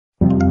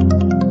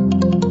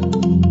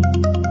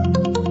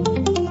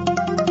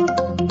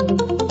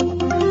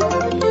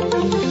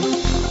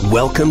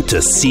Welcome to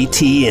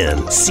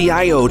CTN,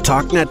 CIO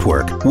Talk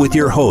Network, with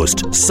your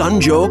host,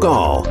 Sanjog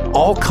Aul.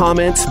 All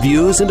comments,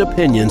 views, and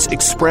opinions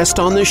expressed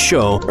on this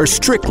show are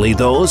strictly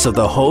those of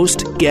the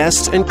host,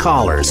 guests, and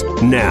callers.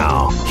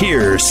 Now,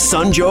 here's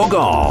Sanjog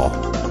Aul.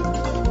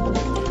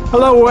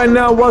 Hello and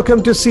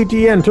welcome to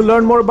CTN. To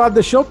learn more about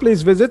the show,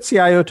 please visit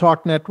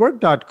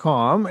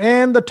ciotalknetwork.com.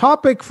 And the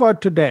topic for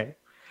today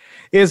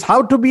is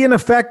how to be an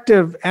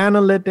effective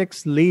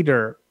analytics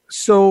leader.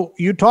 So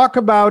you talk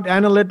about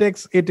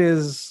analytics, it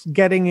is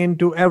getting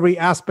into every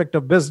aspect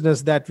of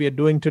business that we are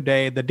doing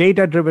today, the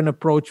data-driven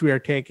approach we are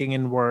taking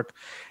in work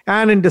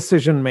and in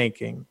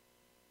decision-making.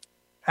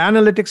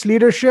 Analytics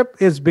leadership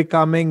is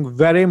becoming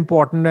very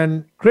important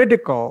and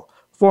critical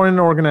for an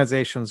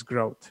organization's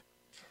growth.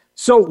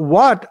 So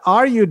what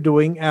are you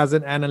doing as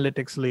an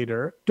analytics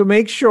leader to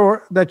make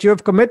sure that you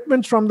have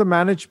commitments from the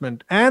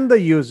management and the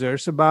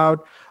users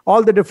about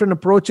all the different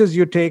approaches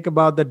you take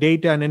about the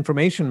data and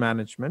information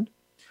management?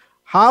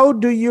 How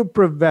do you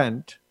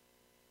prevent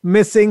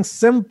missing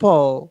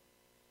simple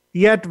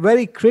yet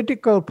very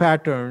critical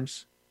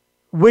patterns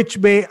which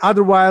may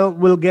otherwise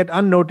will get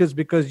unnoticed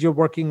because you're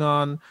working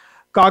on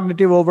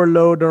cognitive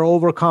overload or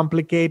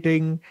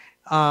overcomplicating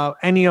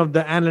any of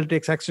the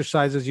analytics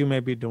exercises you may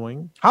be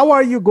doing? How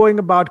are you going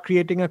about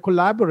creating a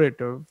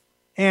collaborative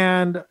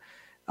and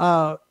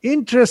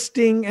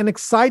interesting and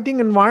exciting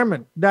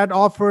environment that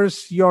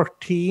offers your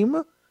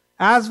team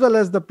as well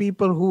as the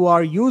people who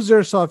are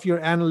users of your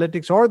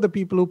analytics or the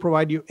people who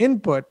provide you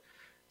input,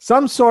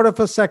 some sort of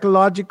a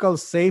psychological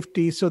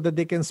safety so that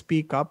they can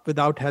speak up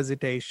without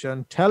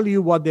hesitation, tell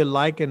you what they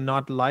like and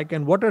not like,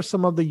 and what are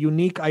some of the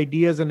unique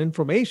ideas and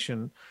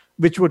information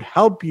which would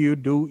help you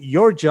do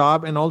your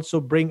job and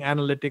also bring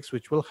analytics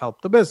which will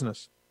help the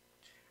business.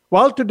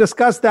 Well, to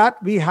discuss that,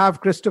 we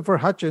have Christopher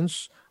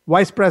Hutchins,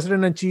 Vice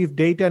President and Chief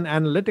Data and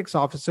Analytics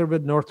Officer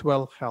with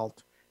Northwell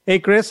Health. Hey,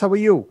 Chris, how are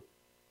you?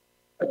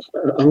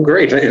 I'm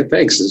great.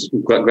 Thanks.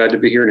 Glad to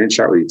be here and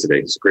chat with you today.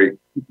 It's a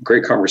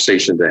great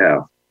conversation to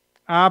have.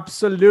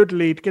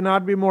 Absolutely. It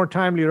cannot be more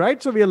timely,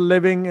 right? So we are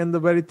living in the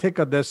very thick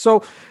of this.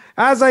 So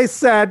as I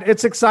said,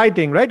 it's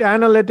exciting, right?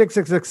 Analytics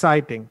is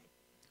exciting.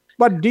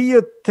 But do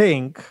you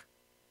think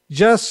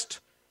just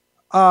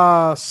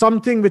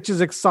something which is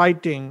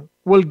exciting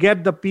will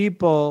get the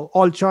people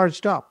all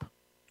charged up?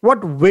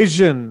 What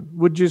vision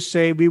would you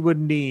say we would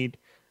need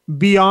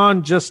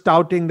beyond just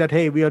touting that,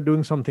 hey, we are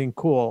doing something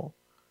cool,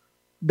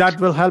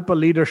 that will help a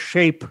leader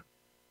shape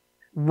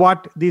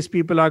what these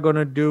people are going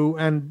to do,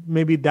 and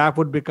maybe that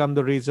would become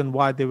the reason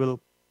why they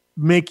will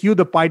make you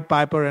the Pied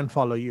Piper and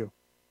follow you?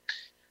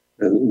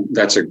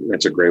 That's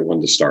a great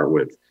one to start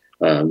with.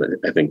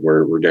 I think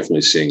we're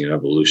definitely seeing an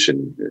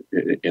evolution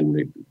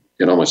in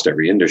almost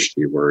every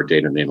industry where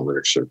data and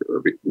analytics are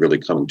really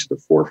coming to the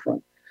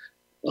forefront.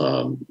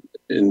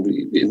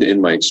 In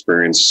my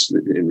experience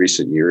in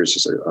recent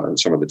years,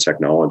 some of the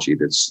technology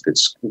that's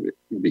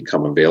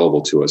become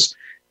available to us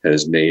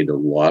has made a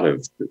lot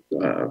of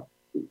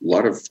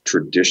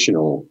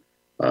traditional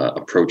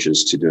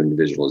approaches to doing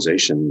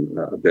visualization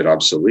a bit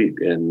obsolete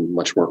and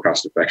much more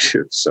cost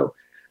effective. So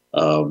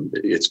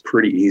it's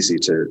pretty easy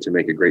to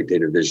make a great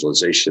data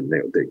visualization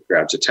that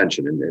grabs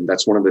attention, and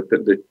that's one of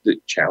the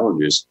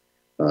challenges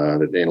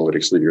that the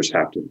analytics leaders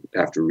have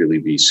to really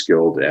be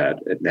skilled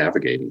at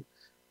navigating,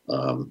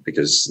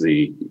 because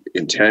the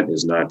intent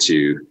is not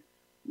to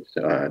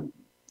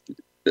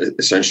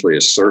essentially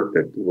assert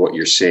that what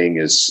you're seeing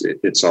is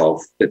it's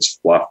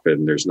fluff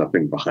and there's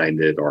nothing behind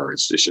it, or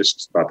it's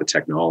just about the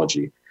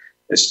technology.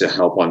 It's to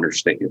help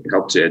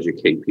to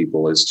educate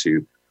people as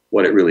to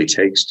what it really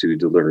takes to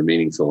deliver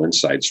meaningful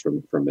insights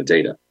from the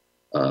data.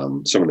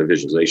 Some of the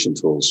visualization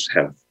tools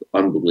have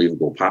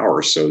unbelievable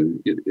power, so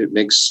it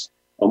makes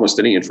almost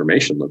any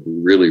information look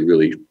really,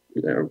 really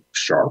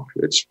sharp.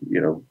 It's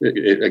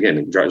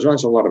it draws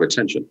a lot of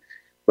attention,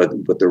 but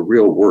the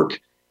real work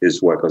is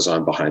what goes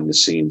on behind the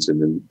scenes,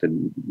 and the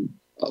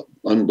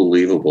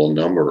unbelievable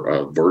number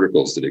of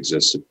verticals that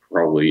exist in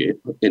probably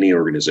any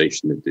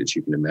organization that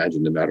you can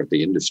imagine, no matter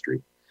the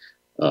industry.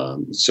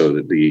 So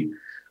that the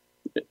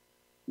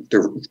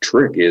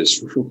trick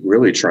is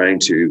really trying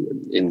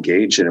to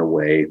engage in a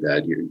way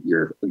that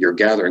you're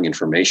gathering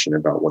information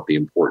about what the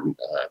important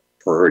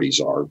priorities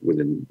are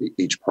within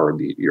each part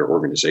of your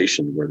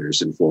organization, where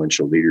there's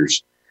influential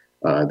leaders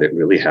that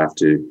really have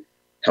to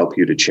help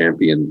you to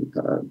champion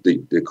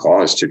the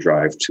cause to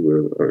drive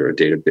to a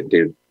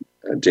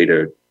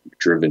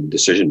data-driven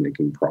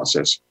decision-making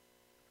process.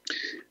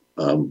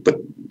 But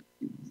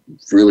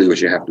really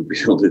what you have to be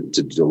able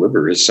to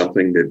deliver is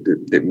something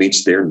that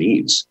meets their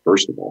needs,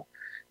 first of all.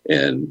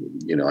 And,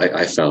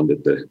 I found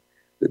that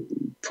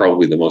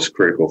probably the most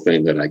critical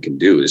thing that I can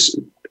do is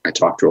I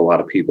talk to a lot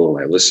of people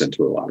and I listen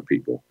to a lot of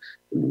people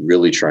and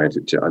really try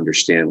to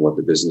understand what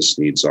the business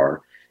needs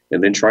are,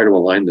 and then try to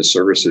align the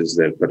services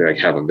that I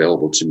have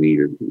available to me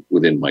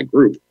within my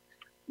group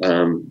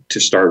to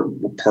start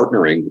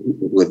partnering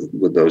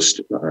with those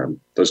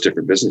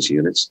different business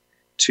units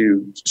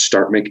to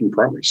start making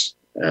progress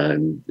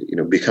and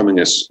becoming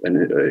an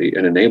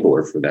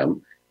enabler for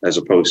them as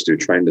opposed to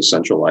trying to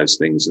centralize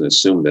things and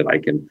assume that I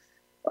can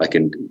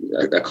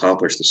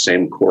accomplish the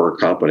same core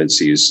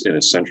competencies in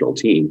a central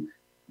team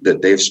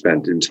that they've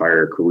spent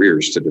entire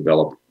careers to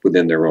develop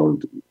within their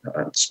own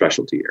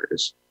specialty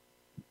areas.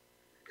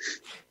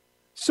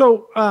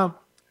 So,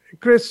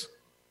 Chris,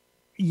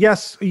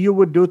 yes, you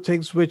would do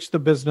things which the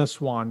business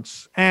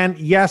wants. And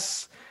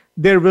yes,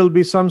 there will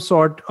be some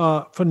sort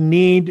of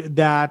need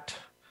that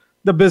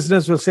the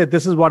business will say,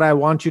 this is what I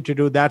want you to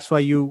do. That's why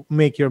you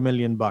make your $1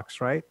 million,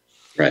 right?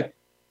 Right.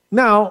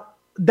 Now,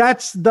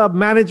 that's the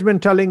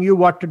management telling you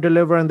what to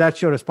deliver, and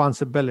that's your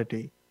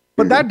responsibility.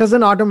 But that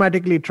doesn't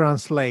automatically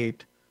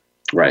translate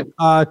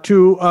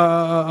to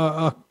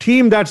a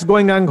team that's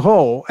going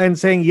gung-ho and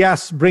saying,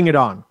 yes, bring it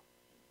on.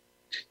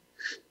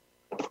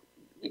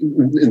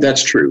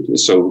 That's true.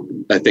 So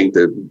I think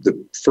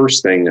the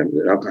first thing,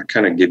 I'll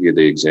kind of give you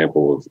the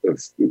example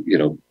of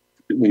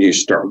when you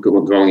start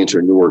going into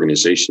a new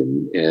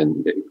organization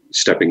and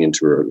stepping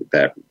into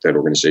that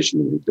organization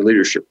in the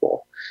leadership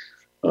role.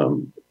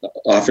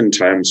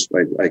 Oftentimes,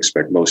 I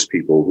expect most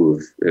people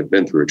who have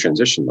been through a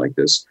transition like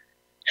this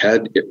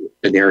had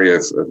an area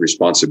of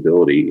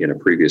responsibility in a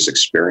previous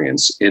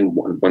experience in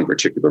one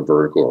particular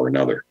vertical or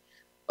another.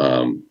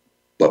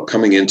 But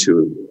coming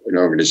into an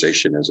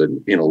organization as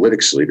an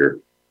analytics leader,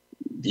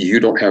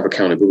 you don't have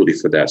accountability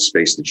for that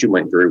space that you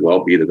might very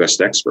well be the best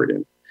expert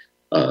in.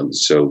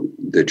 So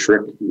the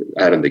trick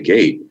out of the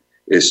gate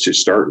is to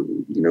start,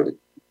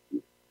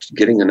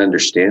 getting an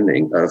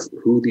understanding of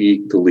who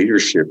the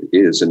leadership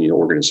is in the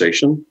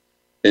organization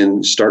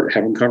and start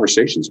having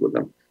conversations with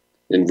them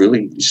and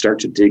really start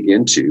to dig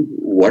into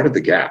what are the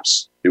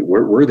gaps,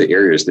 where are the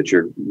areas that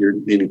you're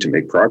needing to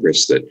make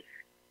progress that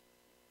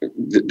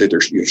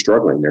you're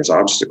struggling. There's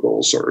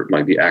obstacles, or it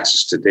might be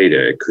access to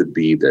data. It could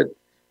be that,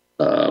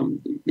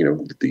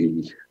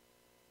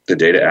 the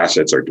data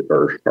assets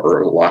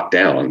are locked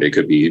down. They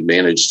could be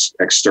managed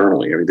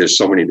externally. I mean, there's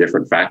so many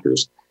different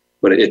factors,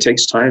 but it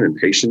takes time and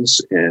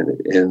patience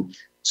and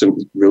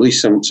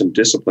some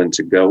discipline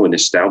to go and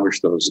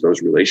establish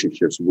those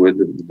relationships with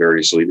the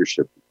various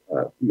leadership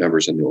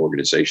members in the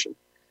organization.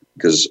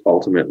 Because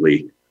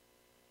ultimately,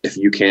 if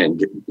you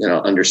can't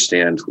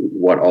understand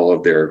what all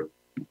of their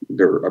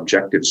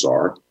objectives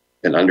are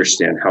and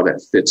understand how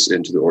that fits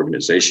into the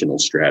organizational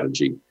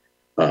strategy,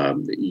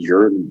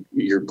 you're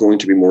going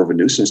to be more of a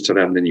nuisance to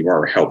them than you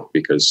are a help,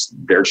 because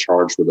they're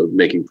charged with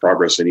making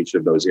progress in each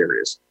of those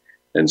areas.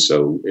 And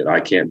so I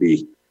can't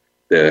be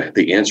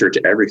the answer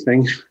to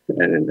everything,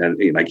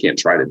 and I can't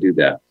try to do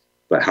that.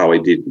 But how I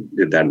did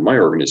that in my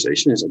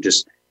organization is I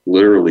just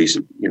literally,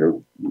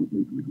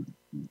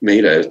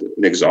 made an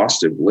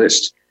exhaustive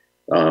list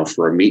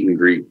for a meet and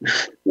greet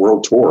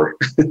world tour,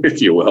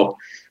 if you will,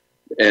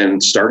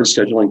 and started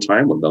scheduling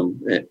time with them,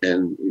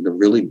 and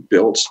really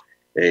built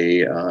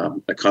a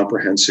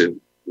comprehensive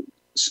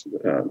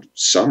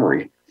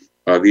summary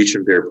of each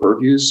of their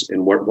purviews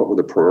and what were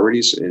the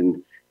priorities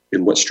and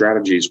what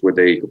strategies were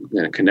they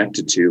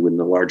connected to in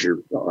the larger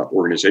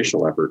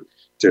organizational effort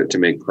to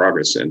make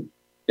progress in.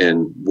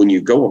 And when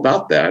you go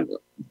about that,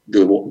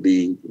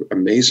 the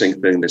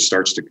amazing thing that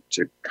starts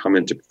to come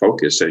into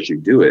focus as you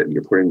do it, and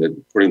you're putting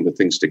the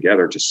things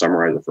together to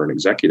summarize it for an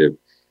executive,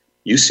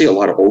 you see a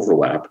lot of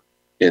overlap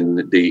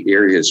in the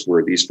areas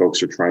where these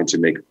folks are trying to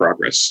make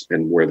progress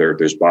and where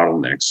there's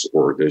bottlenecks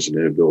or there's an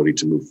inability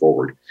to move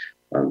forward.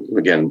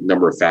 Again,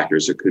 number of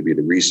factors that could be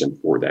the reason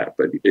for that,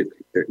 but it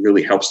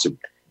really helps to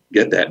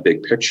get that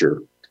big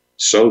picture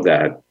so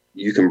that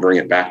you can bring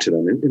it back to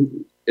them.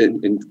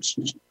 And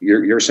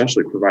you're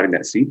essentially providing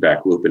that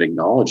feedback loop and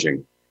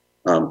acknowledging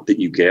that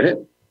you get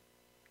it.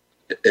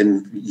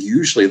 And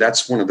usually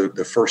that's one of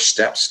the first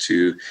steps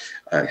to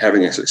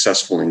having a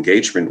successful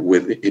engagement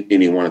with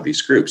any one of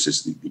these groups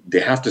is they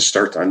have to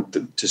start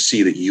to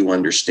see that you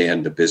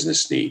understand the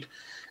business need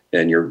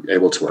and you're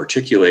able to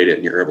articulate it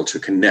and you're able to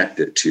connect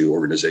it to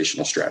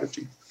organizational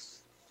strategy.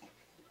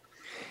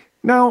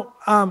 Now,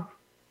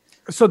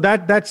 so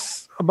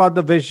that's about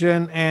the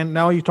vision. And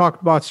now you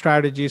talked about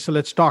strategy. So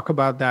let's talk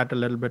about that a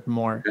little bit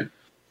more.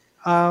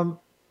 Okay.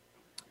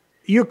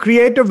 You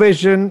create a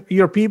vision,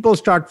 your people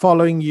start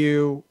following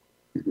you.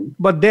 Mm-hmm.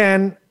 But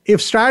then if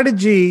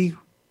strategy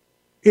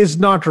is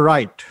not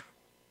right,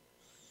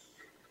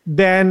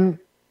 then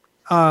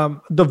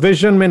the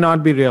vision may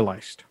not be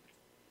realized.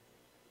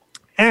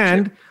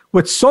 And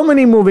with so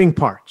many moving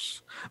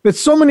parts, with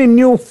so many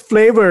new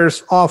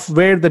flavors of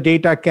where the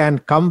data can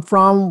come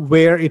from,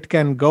 where it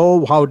can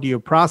go, how do you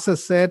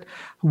process it,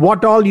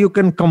 what all you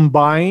can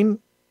combine,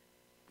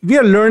 we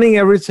are learning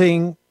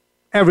everything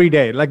every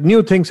day, like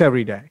new things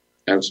every day.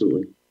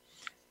 Absolutely.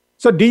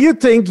 So do you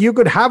think you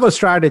could have a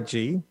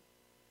strategy,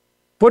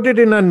 put it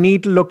in a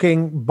neat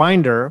looking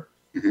binder,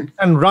 mm-hmm.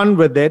 and run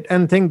with it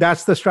and think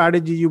that's the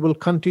strategy you will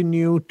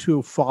continue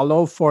to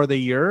follow for the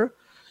year?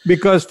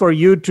 Because for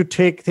you to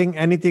take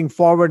anything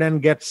forward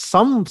and get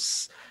some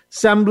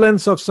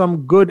semblance of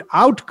some good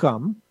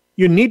outcome,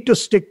 you need to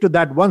stick to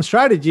that one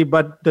strategy,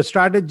 but the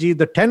strategy,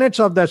 the tenets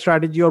of that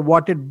strategy or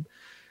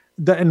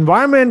the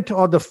environment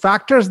or the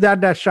factors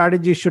that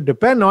strategy should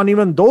depend on,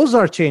 even those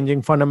are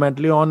changing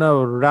fundamentally on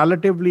a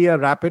relatively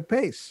rapid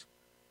pace.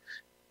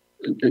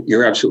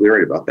 You're absolutely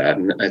right about that.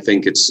 And I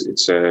think I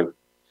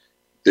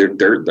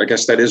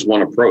guess that is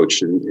one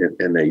approach,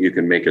 and that you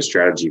can make a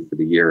strategy for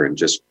the year and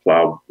just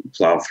plow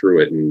through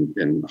it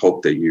and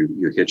hope that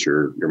you hit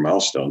your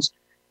milestones.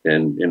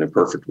 And in a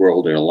perfect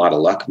world and a lot of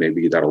luck,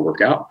 maybe that'll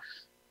work out.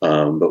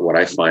 But what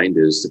I find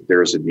is that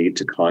there's a need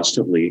to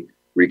constantly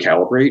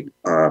recalibrate,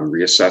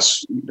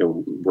 reassess,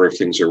 where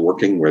things are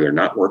working, where they're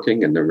not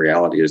working. And the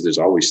reality is there's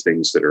always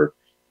things that are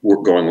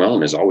going well,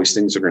 and there's always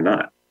things that are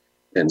not.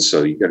 And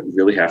so you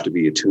really have to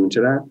be attuned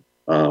to that.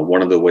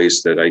 One of the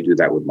ways that I do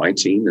that with my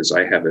team is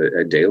I have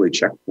a daily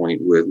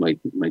checkpoint with my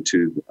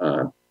two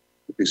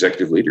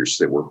executive leaders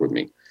that work with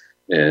me.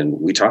 And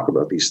we talk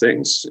about these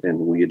things and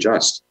we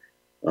adjust.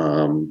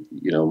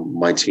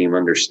 My team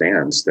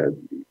understands that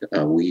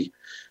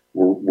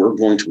we're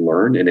going to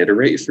learn and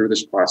iterate through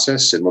this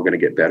process, and we're going to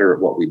get better at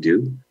what we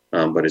do.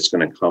 But it's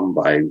going to come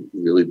by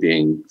really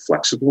being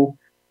flexible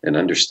and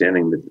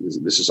understanding that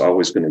this is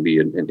always going to be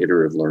an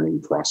iterative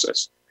learning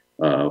process.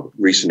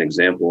 Recent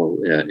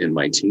example in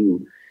my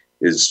team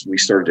is we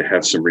started to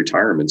have some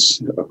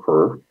retirements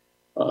occur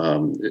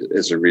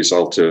as a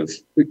result of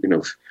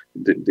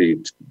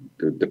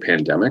the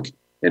pandemic,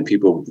 and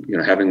people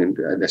having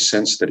a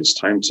sense that it's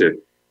time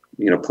to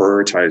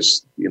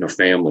prioritize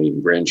family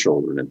and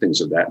grandchildren and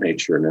things of that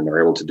nature, and then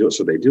they're able to do it,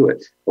 so they do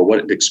it. But what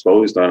it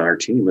exposed on our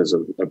team is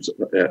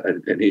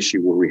an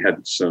issue where we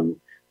had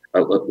a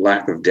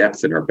lack of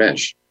depth in our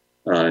bench.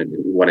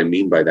 What I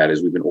mean by that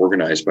is we've been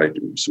organized by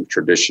some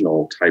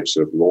traditional types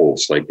of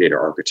roles like data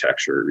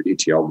architecture,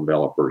 ETL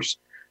developers,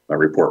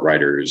 report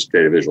writers,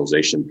 data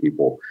visualization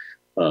people,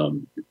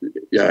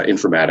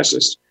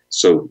 informaticists.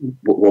 So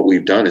what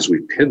we've done is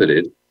we've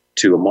pivoted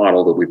to a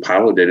model that we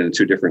piloted in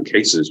 2 different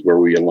cases where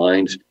we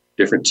aligned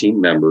different team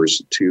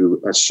members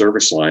to a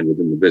service line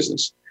within the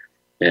business.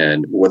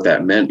 And what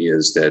that meant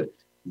is that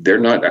they're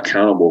not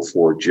accountable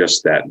for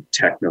just that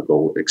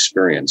technical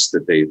experience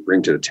that they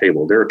bring to the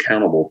table. They're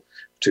accountable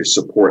to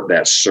support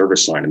that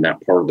service line in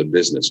that part of the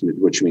business,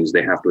 which means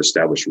they have to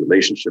establish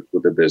relationships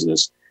with the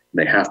business.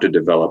 And they have to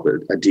develop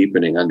a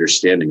deepening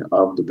understanding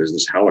of the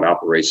business, how it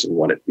operates and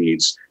what it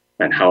needs,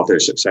 and how their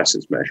success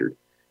is measured.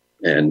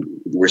 And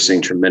we're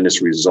seeing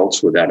tremendous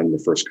results with that in the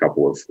first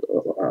couple of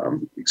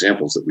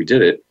examples that we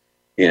did it.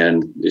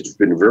 And it's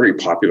been very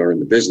popular in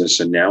the business.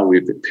 And now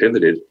we've been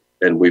pivoted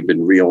and we've been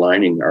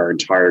realigning our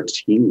entire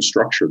team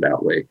structure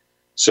that way.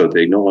 So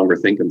they no longer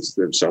think of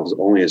themselves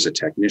only as a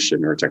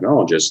technician or a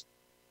technologist,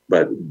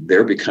 but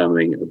they're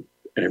becoming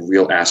a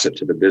real asset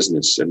to the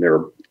business, and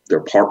they're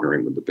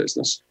partnering with the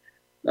business.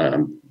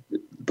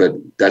 But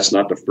that's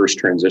not the first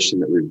transition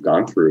that we've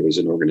gone through as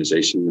an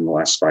organization in the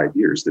last 5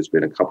 years. There's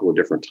been a couple of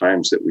different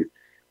times that we've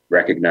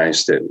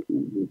recognized that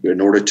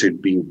in order to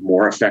be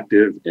more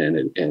effective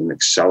and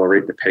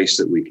accelerate the pace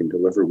that we can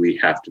deliver, we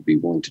have to be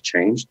willing to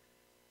change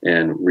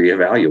and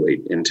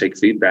reevaluate and take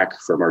feedback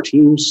from our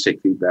teams,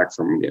 take feedback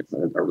from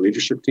our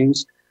leadership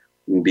teams,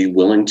 and be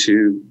willing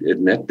to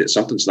admit that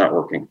something's not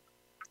working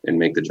and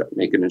make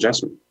an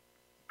adjustment.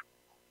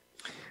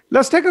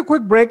 Let's take a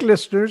quick break,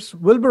 listeners.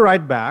 We'll be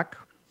right back.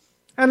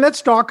 And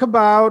let's talk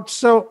about,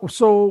 so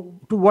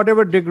to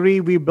whatever degree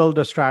we build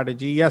a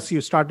strategy, yes, you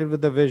started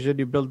with the vision,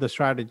 you build the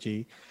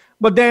strategy,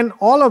 but then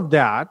all of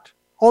that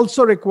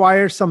also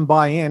requires some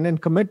buy-in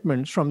and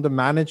commitments from the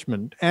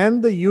management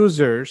and the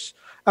users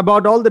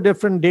about all the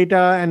different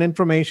data and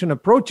information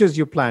approaches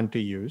you plan to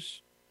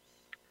use.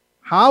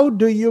 How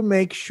do you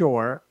make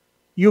sure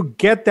you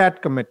get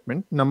that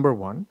commitment, number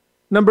one?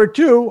 Number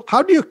two,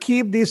 how do you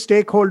keep these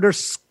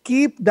stakeholders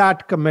keep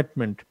that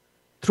commitment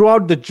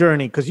throughout the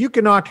journey? Because you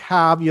cannot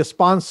have your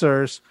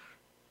sponsors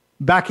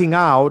backing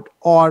out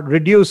or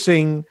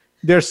reducing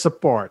their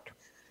support.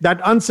 That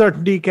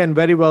uncertainty can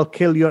very well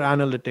kill your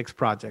analytics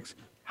projects.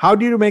 How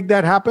do you make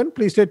that happen?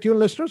 Please stay tuned,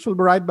 listeners. We'll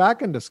be right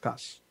back and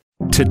discuss.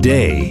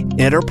 Today,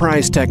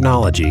 enterprise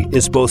technology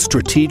is both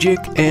strategic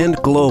and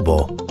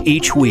global.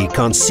 Each week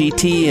on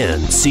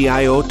CTN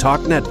CIO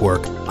Talk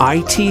Network,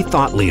 IT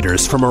thought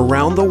leaders from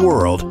around the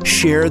world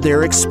share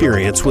their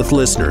experience with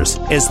listeners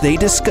as they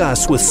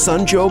discuss with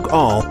Sanjog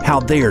Aul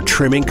how they are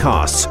trimming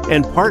costs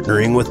and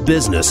partnering with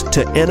business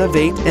to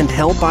innovate and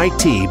help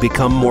IT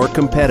become more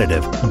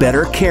competitive,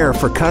 better care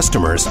for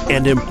customers,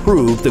 and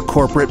improve the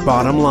corporate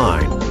bottom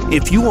line.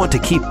 If you want to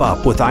keep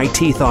up with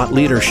IT thought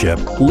leadership,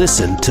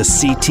 listen to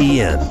CTN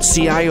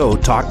CIO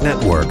Talk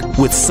Network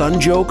with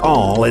Sanjog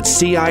Aul at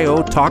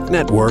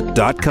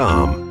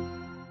CIOTalkNetwork.com.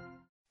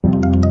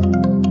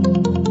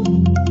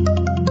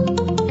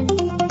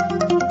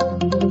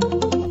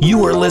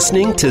 You are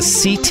listening to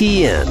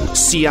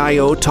CTN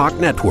CIO Talk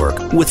Network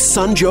with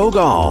Sanjog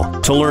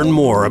Aul. To learn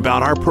more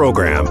about our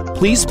program,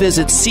 please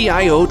visit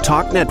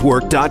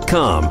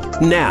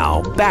CIOTalkNetwork.com.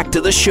 Now, back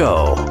to the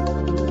show.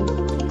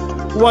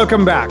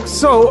 Welcome back.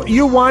 So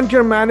you want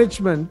your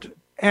management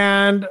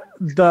and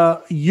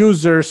the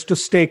users to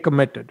stay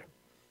committed.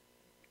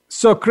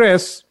 So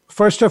Chris,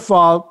 first of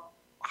all,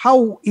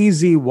 how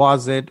easy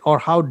was it, or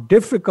how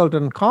difficult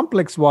and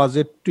complex was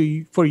it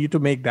for you to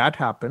make that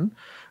happen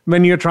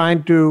when you're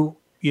trying to,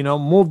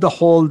 move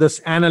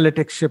this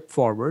analytics ship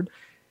forward?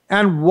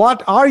 And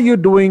what are you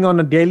doing on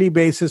a daily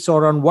basis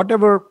or on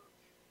whatever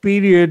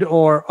period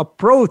or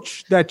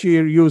approach that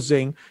you're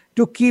using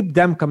to keep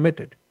them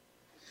committed?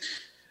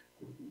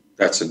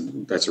 That's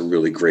a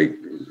really great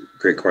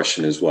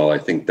question as well. I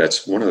think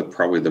that's one of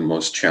probably the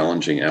most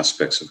challenging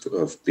aspects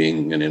of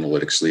being an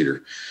analytics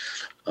leader.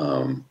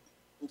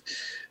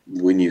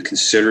 When you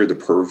consider the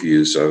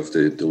purviews of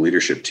the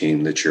leadership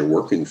team that you're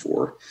working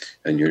for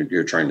and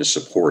you're trying to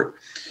support,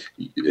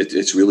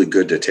 it's really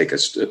good to take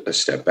a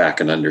step back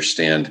and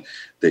understand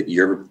that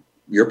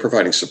you're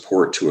providing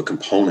support to a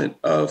component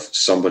of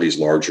somebody's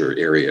larger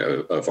area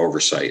of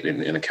oversight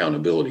and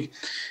accountability.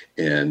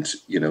 And,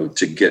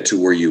 to get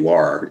to where you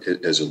are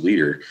as a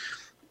leader,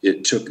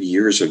 it took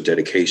years of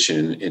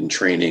dedication and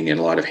training and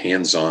a lot of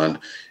hands-on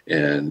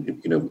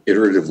and,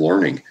 iterative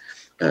learning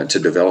to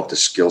develop the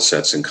skill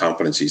sets and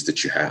competencies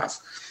that you have.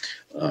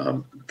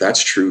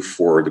 That's true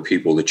for the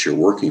people that you're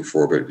working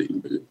for, but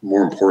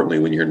more importantly,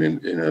 when you're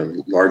in a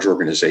large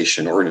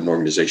organization or in an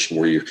organization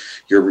where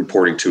you're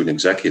reporting to an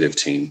executive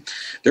team,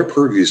 their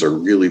purviews are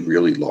really,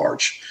 really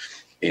large.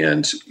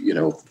 And,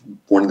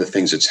 one of the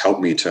things that's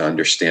helped me to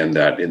understand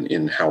that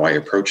in how I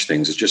approach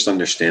things is just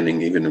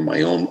understanding, even in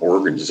my own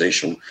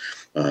organization,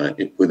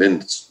 within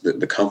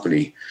the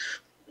company,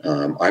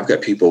 I've got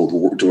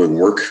people doing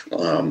work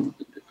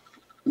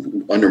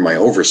under my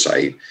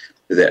oversight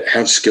that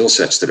have skill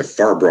sets that are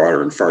far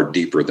broader and far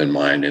deeper than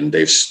mine, and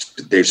they've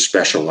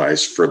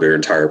specialized for their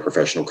entire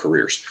professional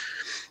careers.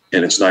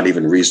 And it's not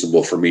even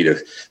reasonable for me to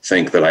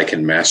think that I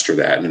can master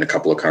that in a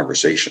couple of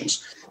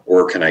conversations,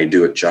 or can I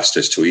do it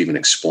justice to even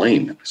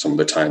explain some of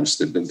the times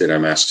that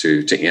I'm asked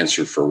to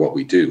answer for what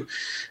we do.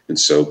 And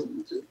so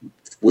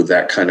with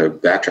that kind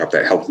of backdrop,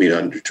 that helped me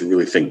to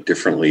really think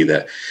differently,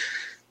 that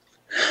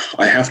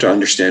I have to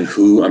understand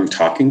who I'm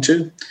talking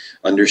to,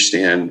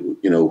 understand,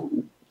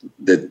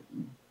 that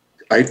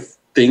I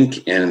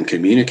think and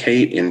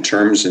communicate in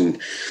terms and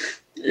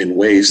in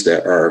ways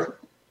that are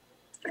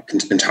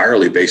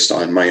entirely based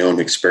on my own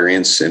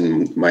experience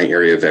and my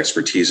area of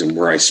expertise and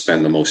where I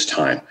spend the most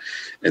time.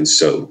 And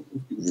so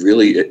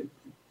really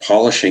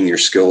polishing your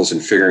skills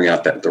and figuring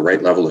out that the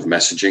right level of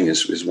messaging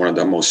is one of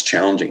the most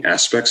challenging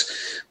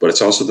aspects, but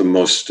it's also the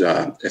most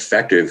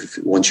effective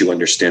once you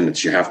understand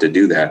that you have to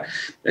do that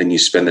and you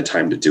spend the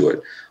time to do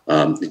it.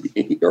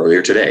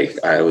 Earlier today,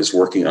 I was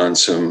working on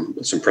some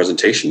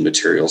presentation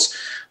materials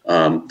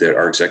that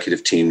our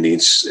executive team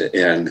needs,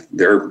 and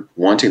they're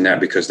wanting that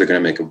because they're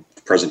going to make a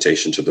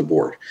presentation to the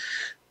board.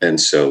 And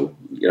so,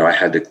 I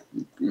had to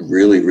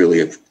really,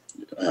 really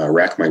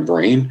rack my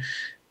brain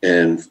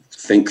and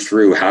think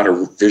through how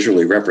to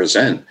visually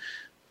represent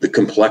the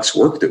complex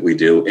work that we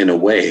do in a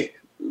way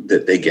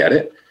that they get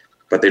it,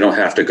 but they don't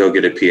have to go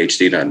get a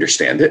PhD to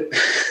understand it.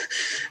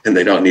 And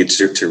they don't need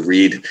to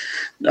read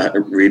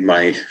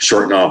my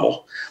short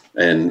novel.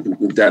 And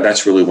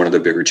that's really one of the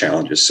bigger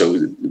challenges.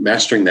 So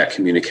mastering that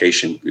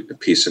communication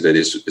piece of it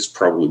is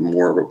probably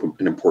more of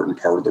an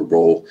important part of the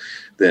role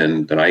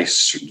than I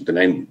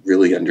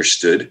really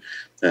understood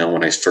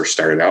when I first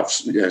started out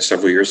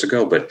several years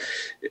ago. But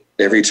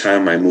every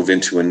time I move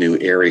into a new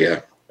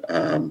area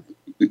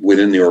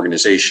within the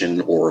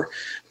organization or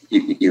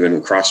even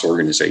across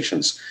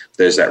organizations,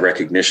 there's that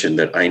recognition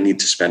that I need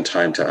to spend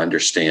time to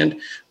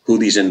understand who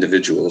these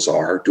individuals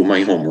are, do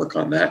my homework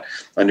on that,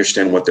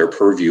 understand what their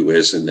purview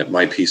is, and that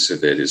my piece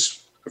of it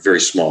is a very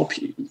small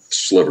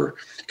sliver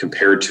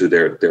compared to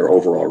their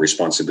overall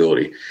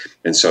responsibility.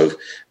 And so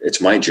it's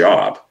my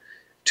job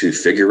to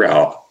figure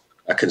out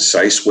a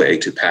concise way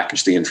to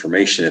package the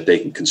information that they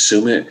can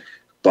consume it,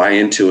 buy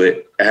into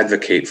it,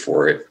 advocate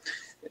for it,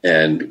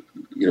 and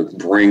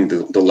bring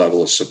the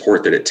level of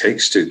support that it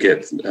takes to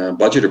get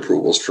budget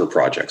approvals for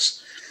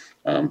projects.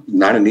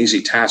 Not an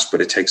easy task, but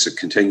it takes a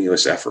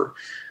continuous effort.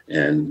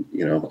 And,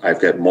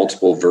 I've got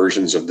multiple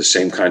versions of the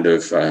same kind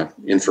of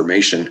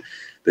information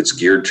that's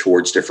geared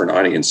towards different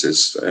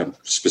audiences,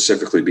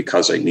 specifically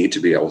because I need to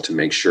be able to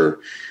make sure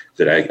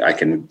that I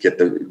can get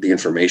the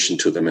information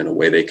to them in a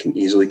way they can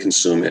easily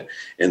consume it,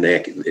 and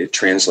it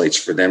translates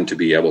for them to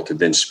be able to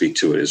then speak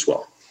to it as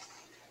well.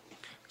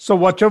 So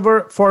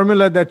whatever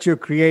formula that you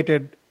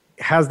created,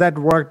 has that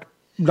worked?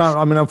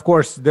 I mean, of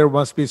course, there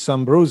must be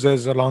some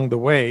bruises along the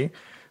way,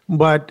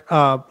 but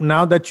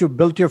now that you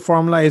built your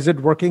formula, is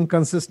it working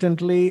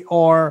consistently,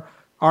 or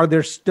are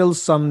there still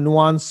some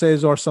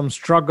nuances or some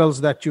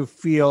struggles that you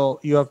feel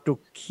you have to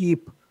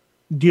keep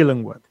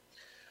dealing with?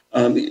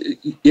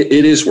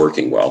 It is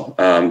working well.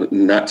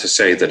 Not to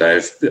say that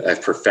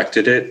I've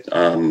perfected it.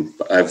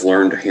 I've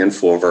learned a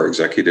handful of our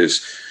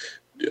executives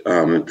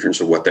in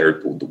terms of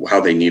how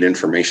they need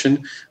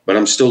information, but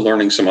I'm still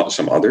learning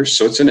some others.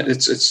 So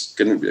it's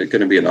going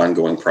to be an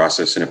ongoing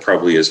process, and it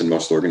probably is in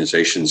most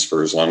organizations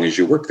for as long as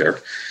you work there.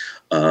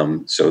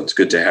 So it's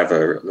good to have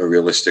a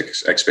realistic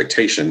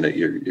expectation that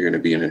you're going to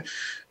be in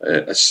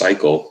a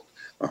cycle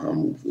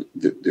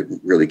that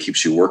really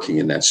keeps you working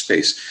in that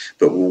space.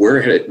 But where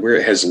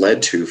it has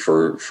led to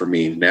for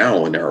me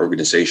now in our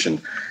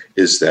organization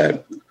is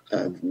that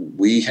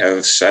we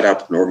have set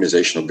up an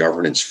organizational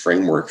governance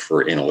framework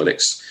for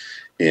analytics,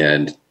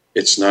 and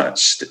it's not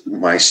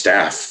my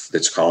staff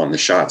that's calling the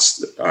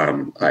shots.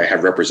 I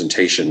have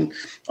representation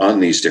on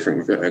these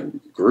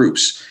different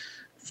groups,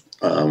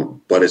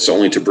 but it's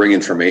only to bring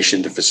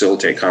information, to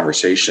facilitate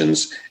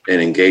conversations,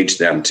 and engage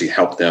them to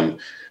help them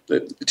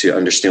to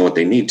understand what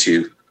they need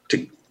to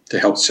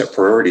help set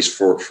priorities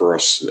for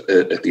us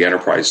at the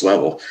enterprise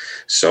level,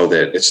 so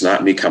that it's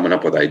not me coming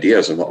up with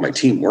ideas and what my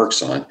team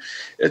works on.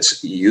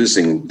 It's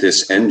using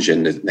this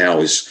engine that now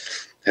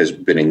has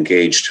been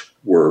engaged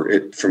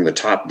from the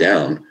top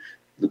down.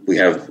 We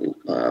have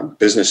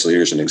business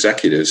leaders and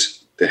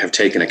executives that have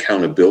taken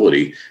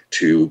accountability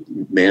to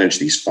manage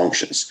these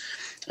functions.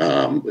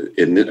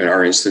 In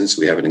our instance,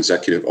 we have an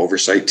executive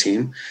oversight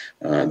team.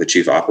 The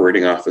chief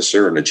operating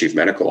officer and the chief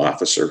medical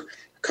officer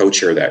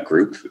co-chair that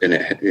group, and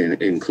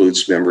it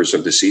includes members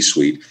of the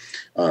C-suite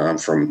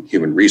from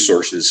human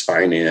resources,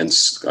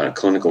 finance,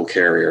 clinical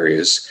care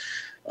areas,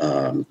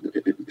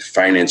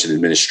 finance and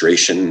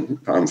administration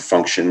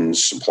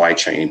functions, supply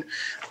chain.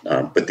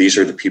 But these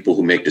are the people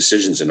who make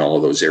decisions in all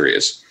of those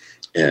areas.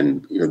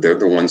 And they're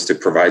the ones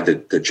that provide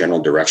the general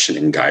direction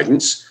and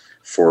guidance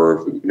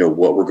for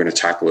what we're going to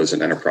tackle as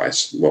an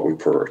enterprise, what we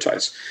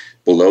prioritize.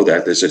 Below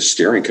that, there's a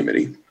steering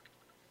committee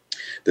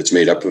that's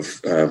made up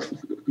of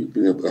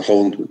a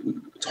whole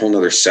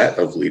other set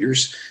of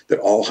leaders that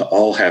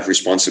all have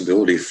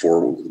responsibility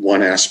for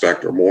one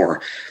aspect or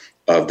more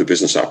of the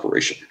business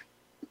operation.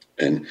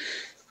 And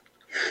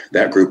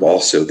that group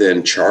also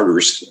then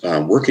charters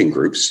working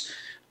groups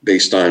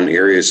based on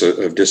areas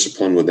of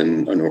discipline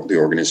within the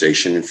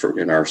organization.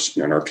 In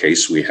our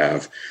case, we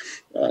have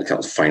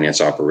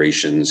finance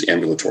operations,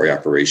 ambulatory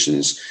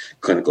operations,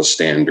 clinical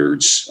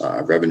standards,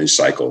 revenue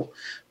cycle.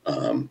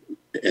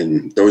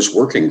 And those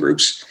working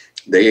groups,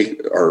 they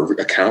are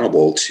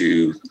accountable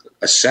to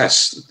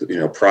assess,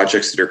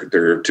 projects that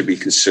are to be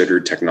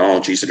considered,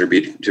 technologies that are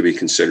to be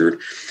considered,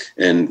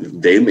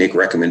 and they make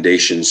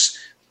recommendations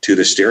to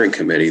the steering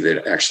committee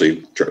that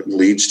actually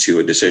leads to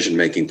a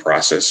decision-making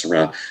process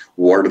around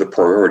what are the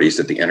priorities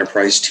that the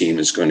enterprise team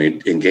is going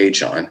to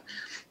engage on,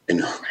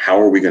 and how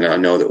are we going to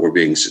know that we're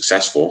being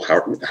successful? How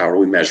do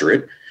we measure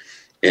it?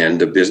 And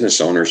the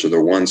business owners are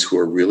the ones who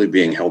are really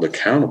being held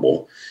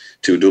accountable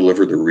to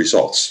deliver the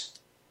results.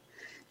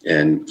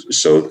 And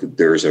so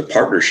there's a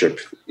partnership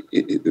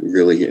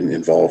really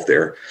involved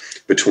there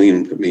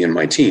between me and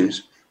my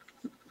teams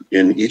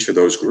in each of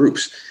those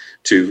groups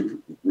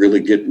to really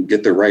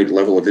get the right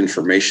level of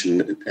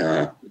information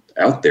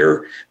out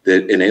there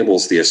that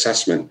enables the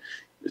assessment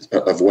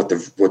of what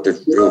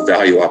the real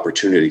value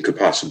opportunity could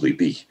possibly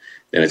be.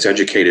 And it's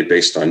educated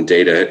based on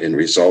data and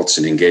results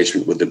and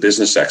engagement with the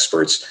business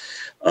experts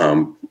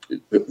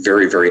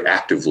very, very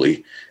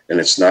actively. And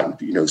it's not,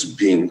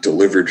 being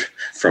delivered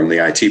from the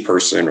IT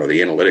person or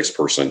the analytics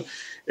person.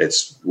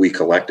 It's we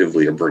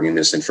collectively are bringing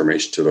this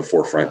information to the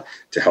forefront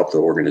to help the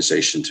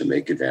organization to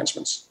make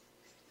advancements.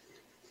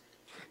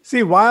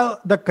 See, while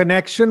the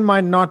connection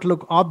might not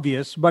look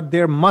obvious, but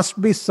there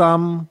must be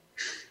some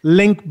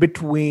link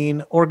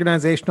between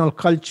organizational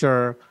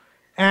culture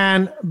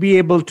and be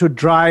able to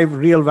drive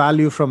real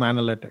value from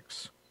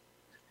analytics.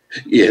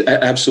 Yeah,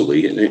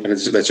 absolutely. And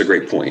that's a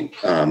great point.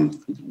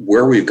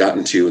 Where we've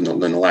gotten to in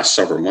the last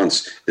several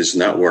months is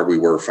not where we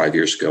were 5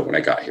 years ago when I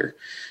got here.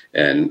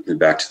 And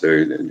back to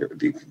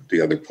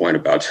the other point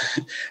about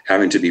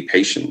having to be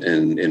patient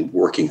and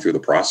working through the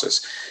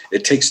process.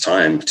 It takes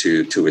time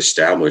to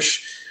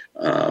establish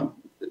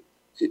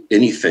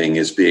anything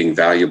as being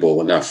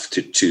valuable enough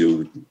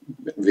to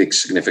make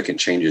significant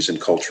changes in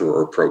culture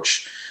or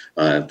approach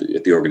at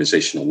the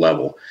organizational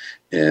level.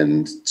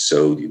 And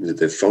so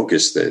the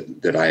focus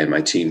that I and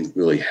my team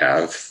really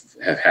have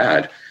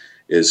had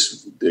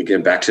is,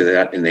 again, back to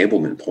that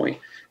enablement point,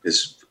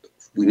 is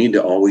we need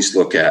to always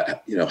look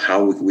at,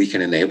 how we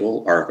can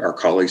enable our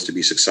colleagues to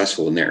be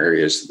successful in their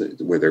areas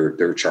where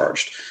they're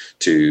charged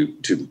to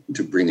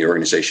bring the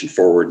organization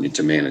forward and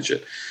to manage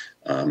it.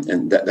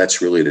 And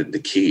that's really the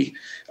key.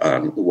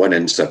 What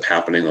ends up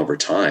happening over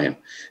time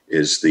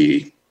is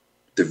the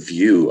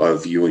view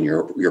of you and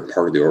your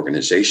part of the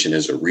organization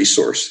as a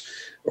resource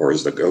or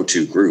as the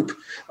go-to group,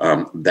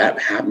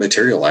 that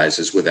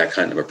materializes with that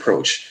kind of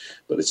approach.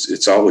 But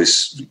it's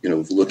always,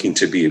 looking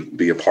to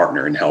be a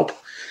partner and help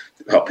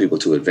people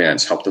to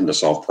advance, help them to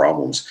solve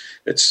problems.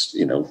 It's,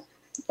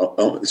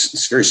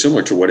 it's very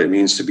similar to what it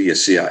means to be a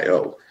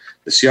CIO.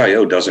 The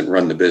CIO doesn't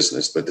run the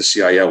business, but the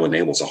CIO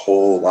enables a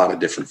whole lot of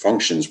different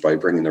functions by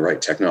bringing the right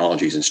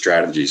technologies and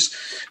strategies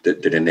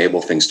that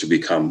enable things to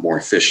become more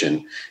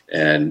efficient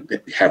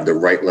and have the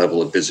right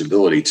level of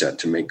visibility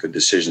to make good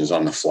decisions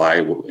on the fly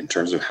in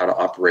terms of how to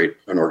operate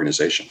an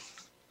organization.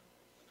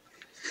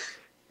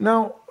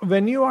 Now,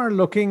 when you are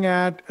looking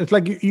at, it's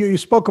like you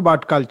spoke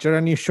about culture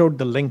and you showed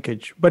the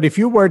linkage, but if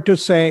you were to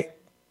say,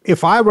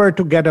 if I were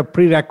to get a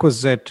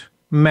prerequisite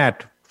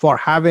met for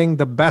having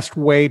the best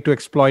way to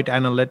exploit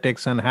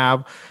analytics and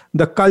have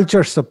the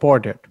culture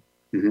support it.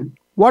 Mm-hmm.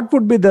 What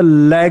would be the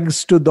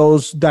legs to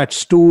that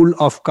stool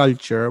of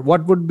culture?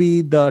 What would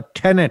be the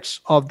tenets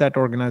of that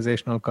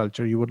organizational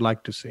culture you would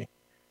like to see?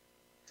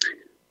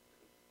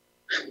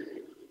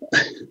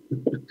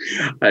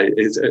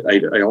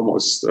 I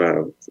almost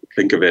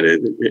think of it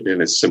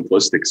in a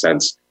simplistic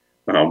sense,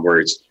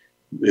 where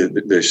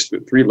there's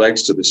three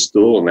legs to the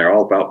stool, and they're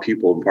all about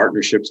people and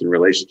partnerships and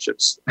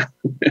relationships.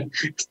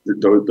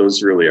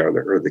 Those really are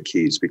the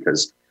keys,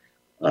 because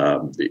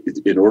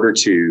in order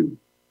to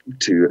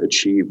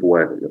achieve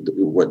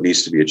what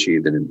needs to be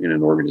achieved in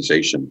an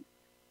organization,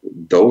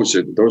 those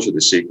are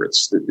the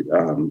secrets.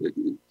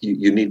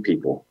 You need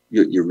people.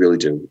 You really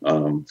do.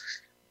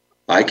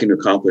 I can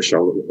accomplish a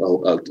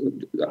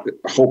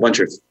whole bunch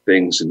of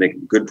things and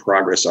make good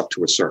progress up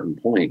to a certain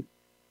point,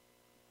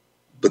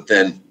 but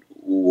then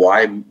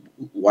why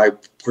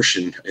push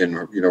and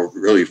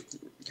really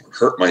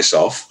hurt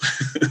myself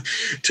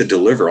to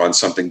deliver on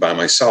something by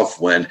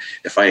myself, when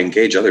if I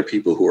engage other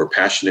people who are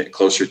passionate,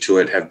 closer to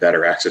it, have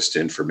better access to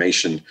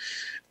information,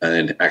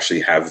 and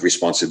actually have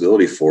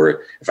responsibility for it,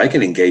 if I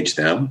can engage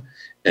them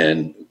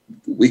and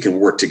we can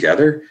work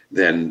together,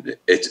 then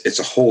it's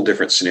a whole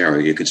different scenario.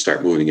 You can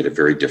start moving at a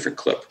very different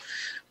clip.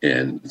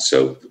 And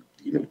so,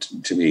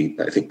 to me,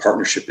 I think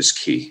partnership is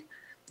key.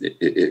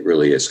 It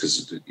really is,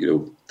 because,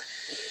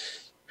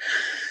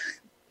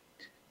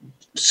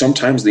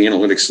 sometimes the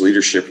analytics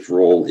leadership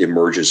role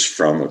emerges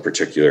from a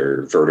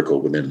particular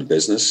vertical within the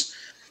business,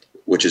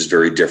 which is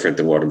very different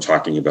than what I'm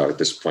talking about at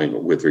this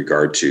point with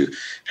regard to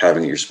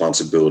having a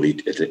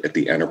responsibility at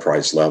the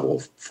enterprise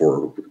level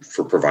for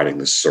providing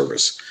this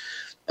service.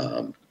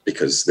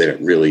 Because then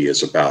it really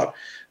is about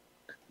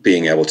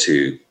being able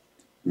to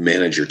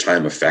manage your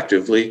time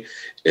effectively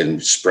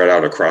and spread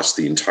out across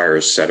the entire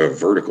set of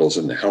verticals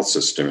in the health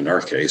system, in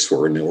our case,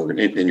 or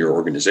in your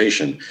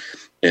organization,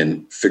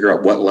 and figure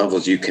out what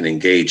levels you can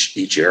engage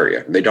each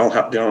area. They don't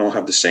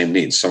have the same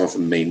needs. Some of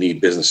them may need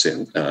business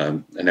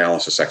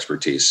analysis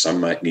expertise.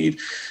 Some might need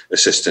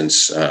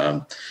assistance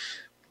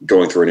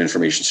going through an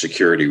information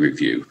security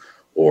review,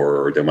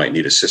 or they might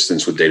need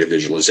assistance with data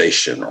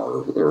visualization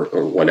or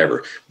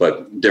whatever.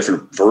 But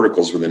different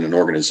verticals within an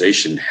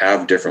organization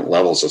have different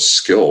levels of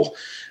skill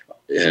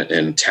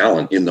and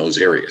talent in those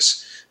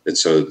areas. And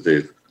so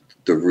the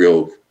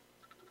real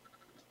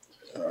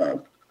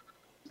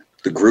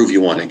the groove you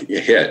want to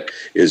hit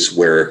is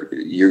where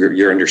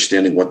you're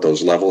understanding what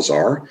those levels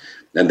are,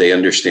 and they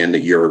understand that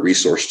you're a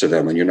resource to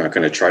them, and you're not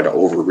going to try to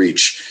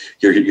overreach.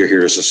 You're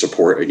here as a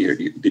support,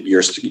 and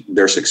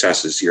their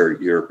success is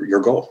your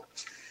goal.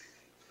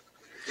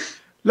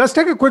 Let's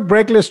take a quick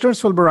break,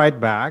 listeners. We'll be right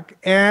back.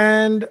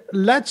 And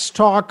let's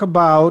talk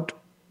about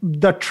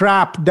the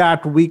trap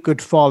that we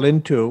could fall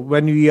into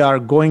when we are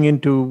going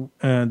into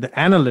the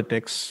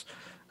analytics,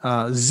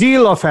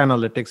 zeal of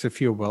analytics,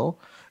 if you will.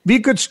 We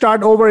could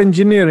start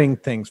over-engineering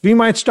things. We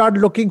might start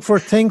looking for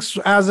things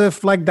as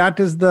if like that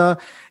is the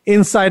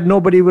insight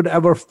nobody would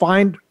ever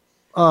find.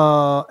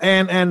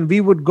 And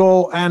we would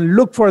go and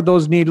look for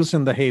those needles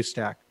in the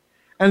haystack.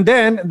 And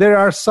then there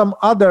are some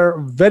other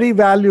very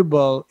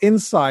valuable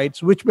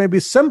insights, which may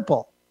be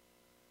simple,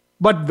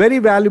 but very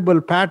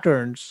valuable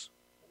patterns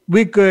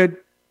we could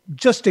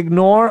just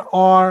ignore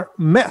or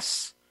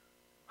miss.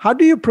 How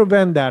do you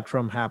prevent that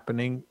from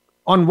happening?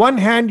 On one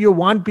hand, you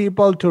want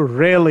people to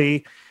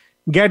really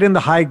get in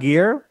the high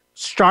gear,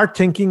 start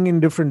thinking in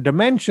different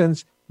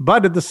dimensions,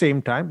 but at the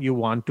same time, you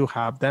want to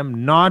have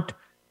them not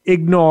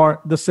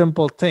ignore the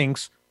simple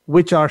things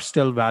which are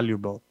still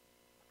valuable.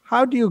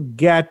 How do you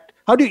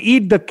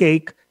eat the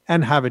cake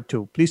and have it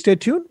too? Please stay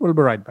tuned. We'll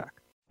be right back.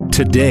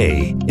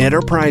 Today,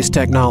 enterprise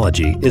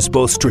technology is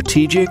both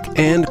strategic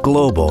and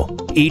global.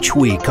 Each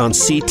week on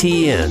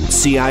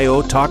CTN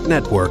CIO Talk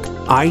Network,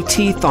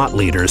 IT thought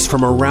leaders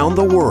from around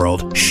the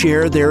world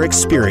share their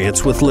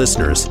experience with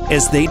listeners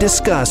as they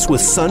discuss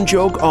with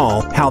Sanjog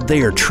Aul how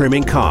they are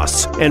trimming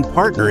costs and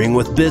partnering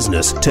with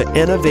business to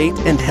innovate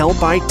and help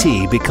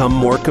IT become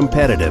more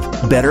competitive,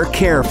 better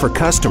care for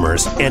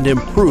customers, and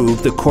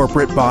improve the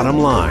corporate bottom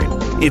line.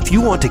 If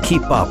you want to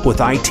keep up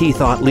with IT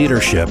thought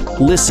leadership,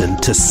 listen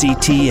to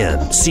CTN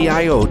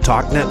CIO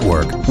Talk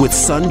Network with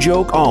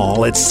Sanjog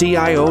Aul at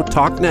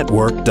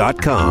CIOTalkNetwork.com.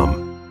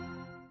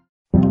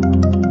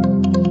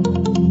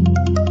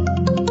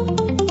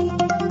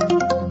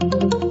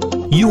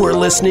 You are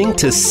listening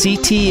to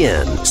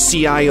CTN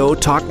CIO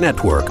Talk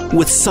Network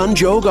with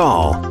Sanjog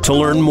Aul. To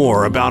learn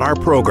more about our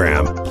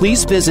program,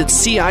 please visit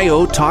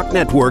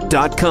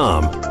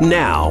CIOTalkNetwork.com.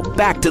 Now,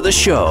 back to the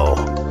show.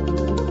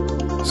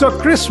 So,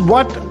 Chris,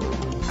 what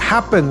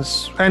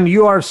happens, and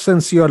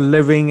since you're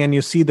living and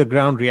you see the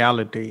ground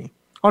reality,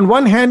 on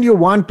one hand, you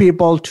want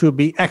people to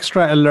be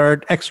extra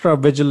alert, extra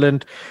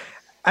vigilant,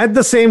 at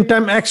the same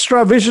time,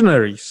 extra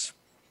visionaries,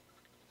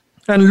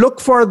 and look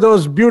for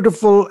those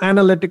beautiful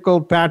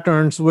analytical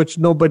patterns which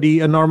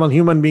a normal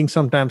human being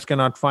sometimes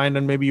cannot find,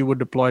 and maybe you would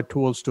deploy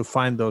tools to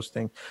find those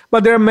things.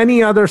 But there are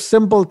many other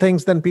simple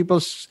things that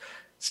people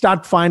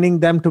start finding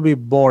them to be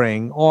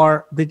boring,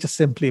 or they just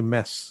simply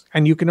miss,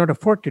 and you cannot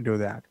afford to do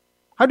that.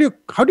 How do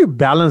you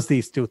balance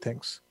these two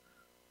things?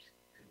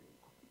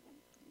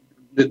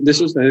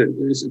 This is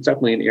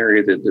definitely an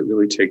area that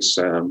really takes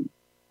a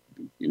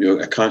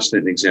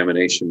constant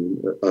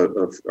examination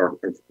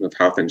of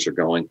how things are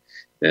going.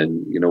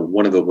 And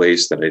one of the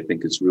ways that I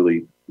think is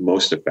really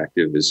most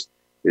effective is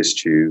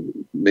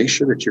to make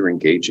sure that you're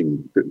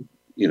engaging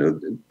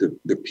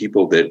the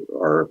people that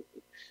are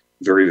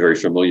very, very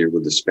familiar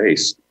with the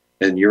space,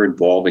 and you're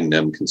involving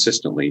them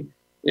consistently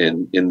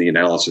in the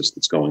analysis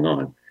that's going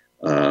on.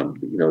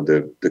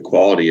 The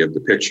quality of the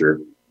picture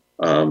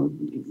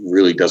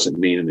really doesn't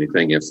mean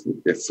anything if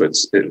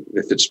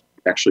it's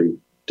actually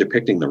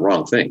depicting the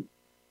wrong thing.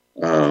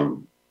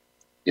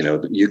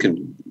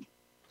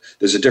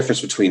 There's a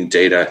difference between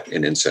data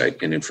and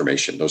insight and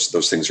information.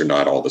 Those things are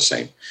not all the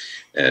same.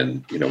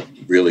 And,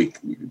 really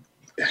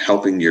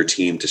helping your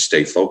team to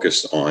stay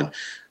focused on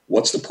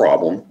what's the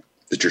problem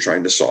that you're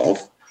trying to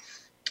solve,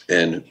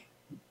 and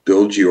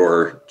build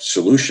your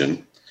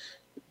solution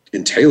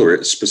and tailor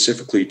it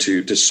specifically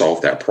to solve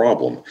that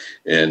problem.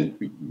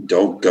 And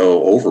don't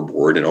go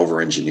overboard and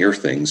over-engineer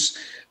things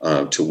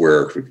to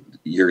where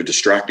you're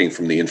distracting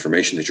from the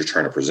information that you're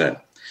trying to present.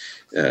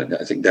 And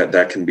I think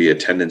that can be a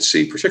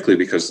tendency, particularly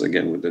because,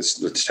 again, with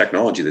the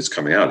technology that's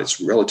coming out, it's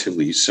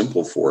relatively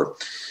simple for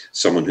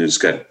someone who's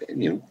got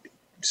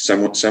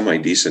somewhat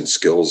semi-decent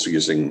skills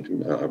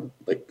using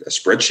like a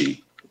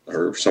spreadsheet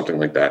or something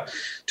like that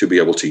to be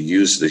able to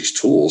use these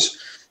tools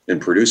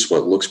and produce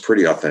what looks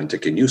pretty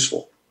authentic and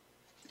useful.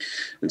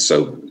 And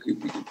so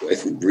I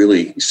think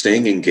really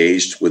staying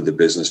engaged with the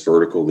business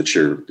vertical that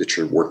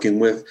you're working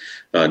with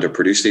to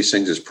produce these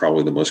things is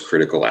probably the most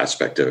critical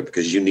aspect of it,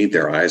 because you need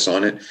their eyes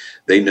on it.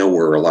 They know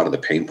where a lot of the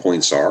pain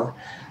points are,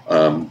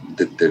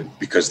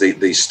 because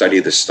they study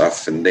this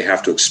stuff, and they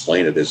have to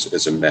explain it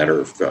as a matter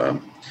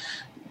of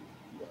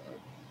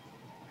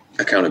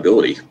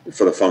accountability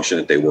for the function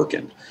that they work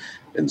in.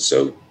 And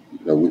so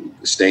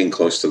staying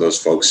close to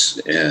those folks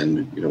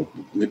and,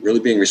 really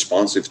being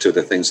responsive to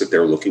the things that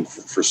they're looking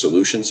for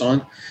solutions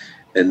on,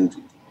 and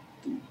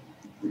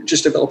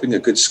just developing a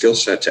good skill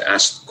set to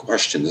ask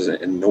questions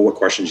and know what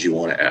questions you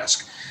want to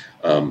ask.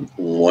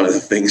 One of the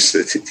things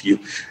that you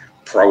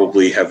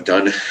probably have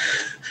done,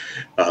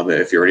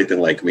 if you're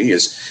anything like me,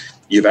 is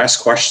you've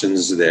asked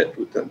questions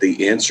that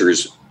the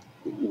answers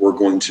were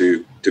going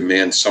to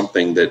demand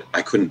something that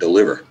I couldn't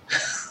deliver.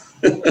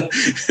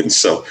 And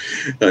so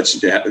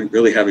it's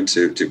really having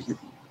to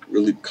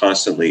really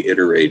constantly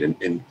iterate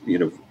and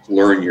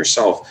learn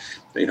yourself,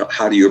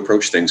 how do you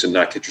approach things and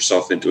not get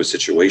yourself into a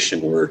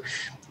situation where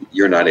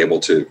you're not able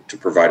to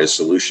provide a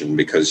solution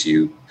because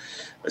you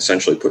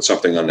essentially put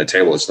something on the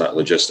table that's not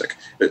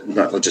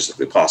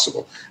logistically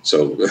possible.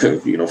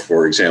 So,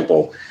 for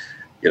example,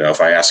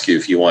 if I ask you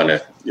if you want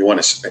a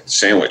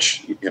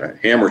sandwich,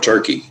 ham or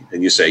turkey,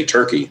 and you say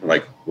turkey, I'm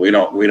like, we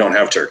don't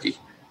have turkey.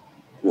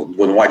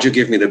 Well, why'd you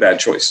give me the bad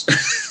choice?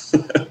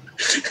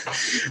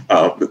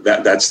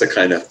 That's the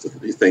kind of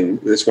thing.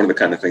 That's one of the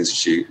kind of things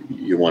that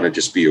you want to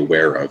just be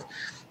aware of.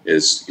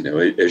 Is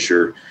as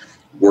you're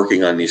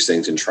working on these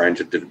things and trying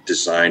to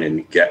design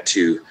and get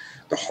to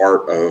the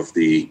heart of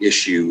the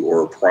issue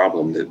or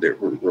problem that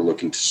we're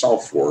looking to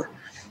solve for,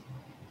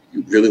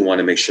 you really want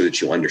to make sure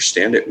that you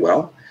understand it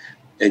well,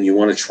 and you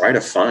want to try to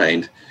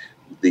find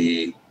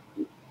the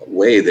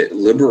way that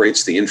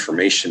liberates the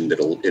information that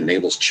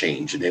enables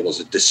change, enables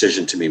a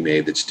decision to be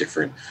made that's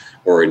different,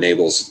 or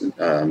enables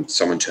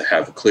someone to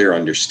have a clear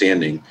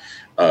understanding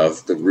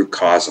of the root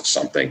cause of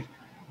something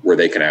where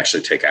they can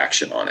actually take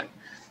action on it.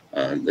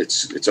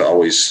 It's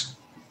always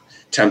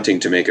tempting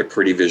to make a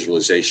pretty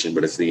visualization,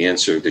 but if the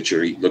answer that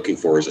you're looking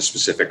for is a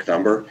specific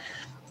number,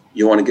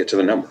 you want to get to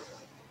the number.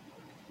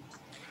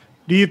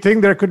 Do you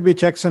think there could be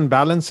checks and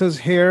balances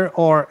here,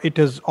 or it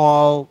is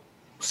all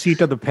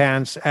seat of the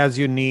pants as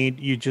you need?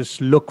 You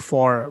just look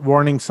for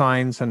warning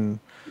signs and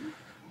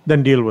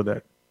then deal with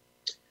it?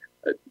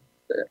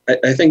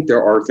 I think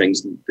there are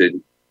things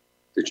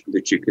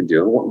that you can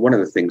do. One of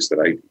the things that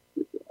I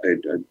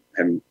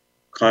am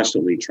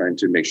constantly trying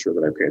to make sure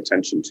that I pay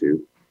attention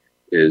to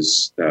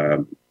is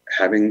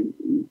having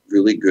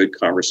really good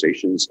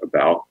conversations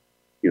about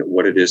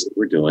what it is that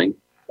we're doing.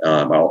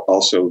 I'll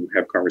also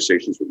have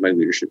conversations with my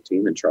leadership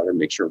team and try to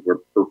make sure we're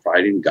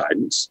providing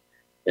guidance,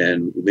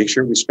 and make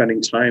sure we're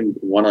spending time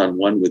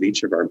one-on-one with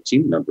each of our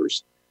team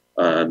members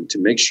to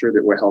make sure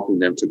that we're helping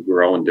them to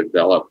grow and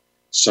develop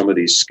some of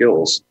these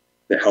skills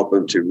that help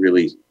them to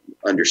really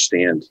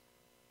understand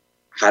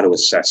how to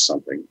assess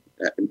something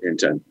and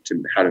to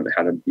how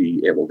to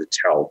be able to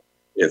tell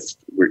if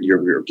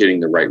you're getting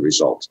the right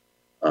result.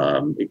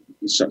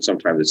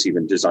 Sometimes it's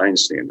even design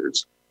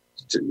standards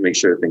to make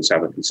sure that things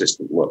have a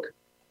consistent look.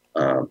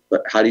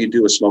 But how do you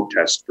do a smoke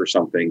test for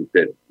something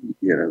that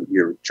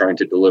you're trying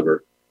to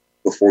deliver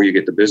before you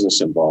get the business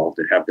involved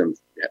and have them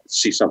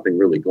see something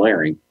really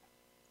glaring?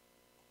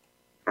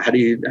 How do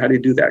you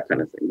do that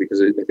kind of thing?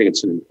 Because I think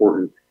it's an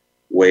important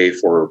way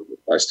for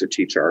us to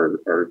teach our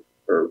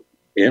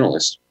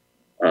analysts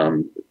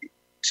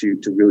to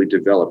really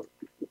develop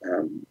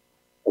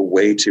a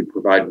way to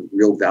provide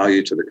real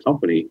value to the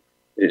company,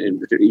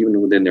 and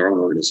even within their own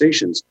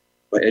organizations,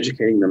 by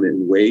educating them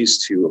in ways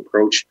to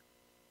approach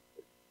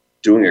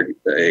doing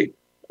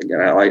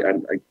again,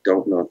 I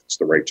don't know if it's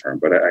the right term,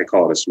 but I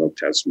call it a smoke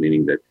test,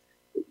 meaning that,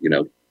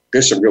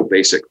 there's some real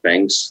basic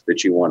things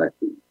that you want to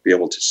be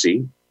able to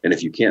see. And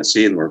if you can't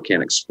see them or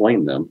can't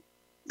explain them,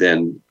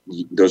 then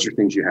those are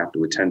things you have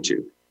to attend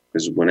to.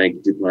 Because when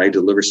I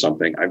deliver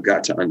something, I've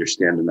got to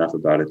understand enough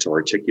about it to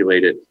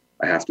articulate it.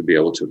 I have to be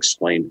able to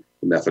explain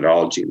the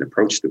methodology and the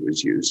approach that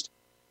was used.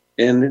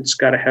 And it's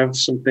got to have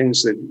some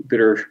things that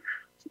are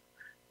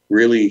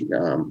really,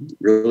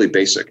 really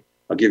basic.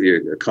 I'll give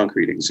you a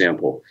concrete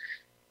example.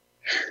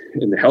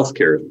 In the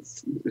healthcare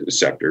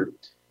sector,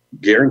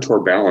 guarantor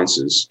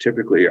balances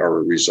typically are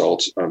a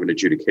result of an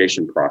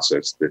adjudication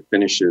process that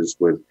finishes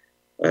with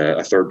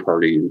a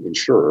third-party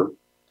insurer,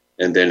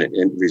 and then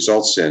it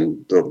results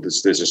in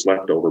there's this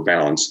leftover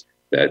balance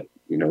that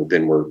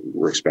then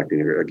we're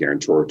expecting a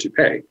guarantor to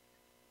pay.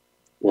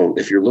 Well,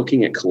 if you're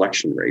looking at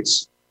collection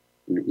rates,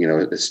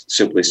 it's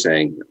simply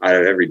saying out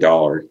of every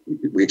dollar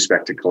we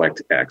expect to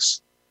collect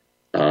X.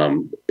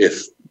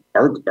 If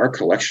our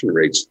collection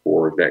rates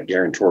for that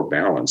guarantor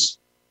balance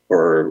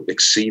are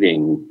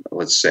exceeding,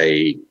 let's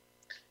say,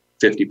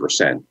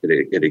 50%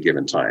 at a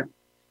given time,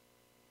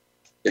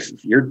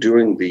 if you're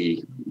doing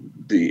the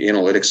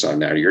analytics on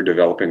that, or you're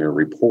developing a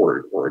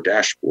report or a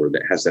dashboard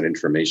that has that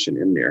information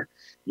in there,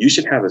 you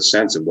should have a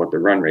sense of what the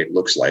run rate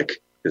looks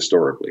like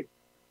historically,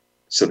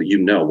 so that you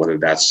know whether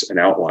that's an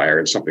outlier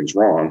and something's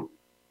wrong,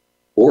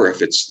 or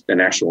if it's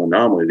an actual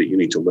anomaly that you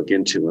need to look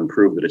into and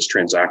prove that it's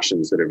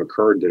transactions that have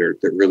occurred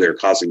that really are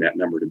causing that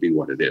number to be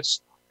what it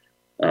is.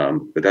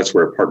 But that's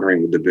where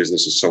partnering with the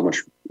business is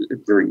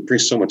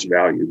brings so much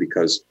value,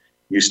 because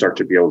you start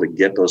to be able to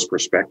get those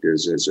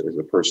perspectives as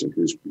a person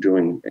who's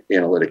doing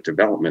analytic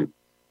development,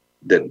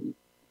 that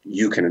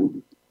you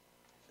can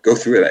go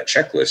through that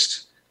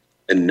checklist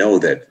and know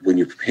that when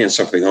you hand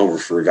something over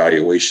for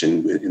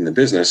evaluation in the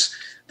business,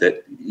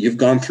 that you've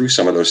gone through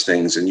some of those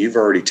things and you've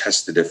already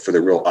tested it for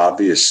the real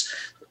obvious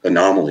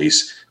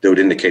anomalies that would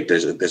indicate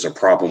there's a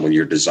problem with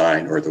your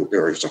design or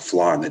there's a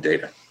flaw in the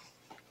data.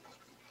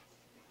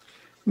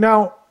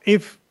 Now,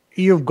 if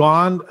you've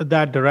gone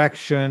that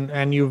direction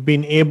and you've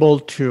been able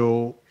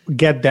to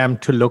get them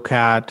to look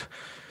at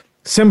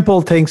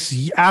simple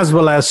things as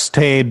well as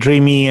stay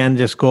dreamy and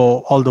just go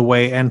all the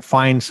way and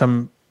find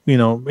some,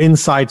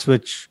 insights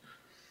which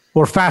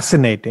were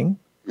fascinating.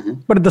 Mm-hmm.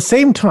 But at the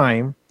same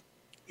time,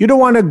 you don't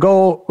want to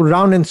go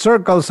around in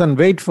circles and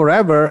wait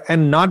forever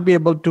and not be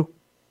able to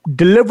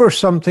deliver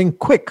something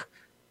quick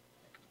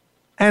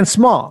and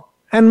small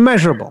and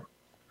measurable.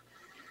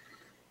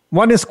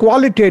 One is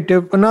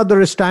qualitative,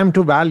 another is time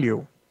to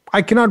value.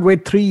 I cannot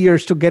wait 3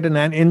 years to get an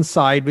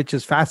insight which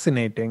is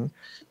fascinating,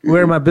 mm-hmm.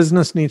 where my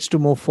business needs to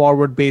move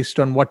forward based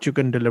on what you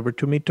can deliver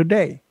to me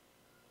today.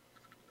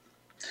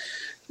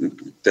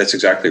 That's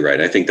exactly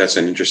right. I think that's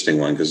an interesting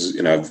one, because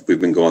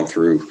we've been going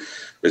through,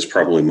 as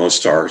probably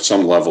most are,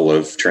 some level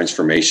of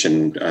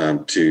transformation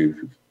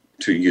to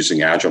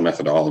using agile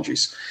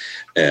methodologies.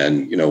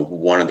 And,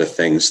 one of the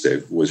things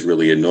that was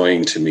really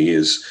annoying to me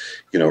is,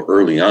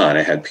 early on,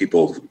 I had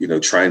people,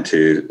 trying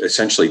to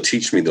essentially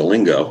teach me the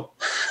lingo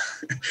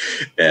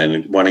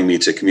and wanting me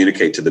to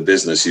communicate to the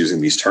business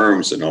using these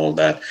terms and all of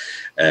that.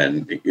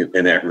 And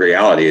that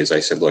reality is, I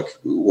said, look,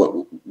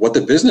 what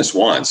the business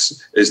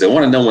wants is they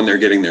want to know when they're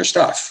getting their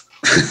stuff.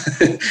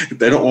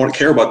 They don't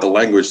care about the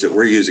language that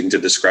we're using to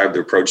describe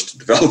the approach to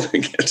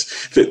developing it.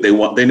 They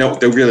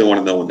really want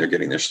to know when they're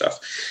getting their stuff.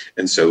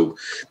 And so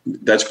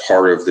that's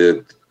part of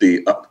the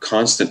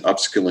constant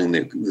upskilling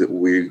that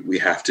we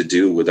have to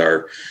do with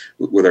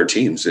our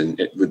teams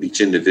and with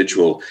each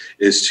individual,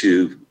 is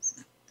to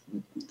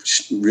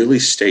really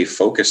stay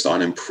focused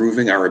on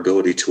improving our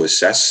ability to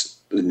assess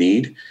the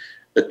need,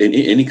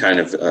 any kind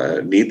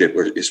of need that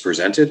is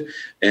presented,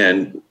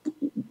 and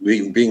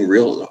being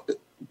real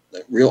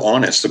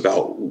honest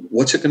about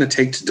what's it going to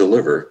take to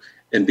deliver,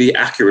 and be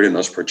accurate in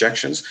those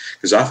projections.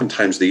 Because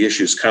oftentimes the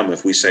issues come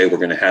if we say we're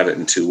going to have it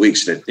in 2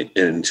 weeks, and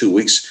in 2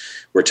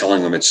 weeks we're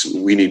telling them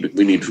we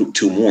need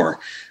 2 more.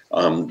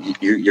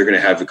 You're going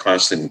to have a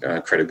constant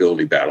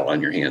credibility battle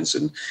on your hands,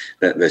 and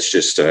that's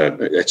just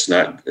it's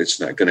not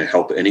going to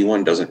help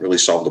anyone. Doesn't really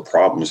solve the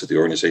problems that the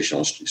organization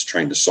is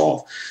trying to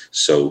solve.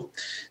 So,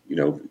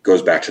 it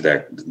goes back to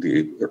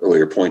the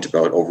earlier point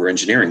about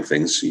over-engineering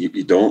things.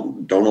 You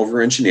don't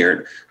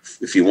over-engineer it.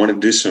 If you want to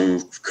do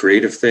some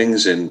creative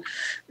things and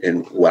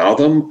wow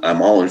them,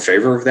 I'm all in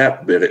favor of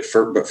that.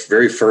 But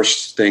very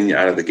first thing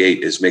out of the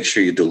gate is make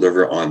sure you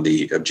deliver on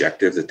the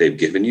objective that they've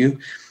given you.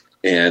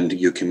 And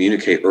you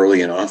communicate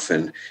early and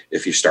often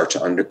if you start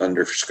to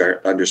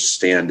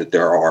understand that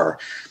there are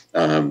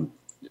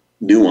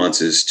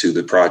nuances to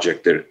the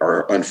project that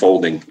are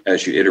unfolding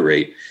as you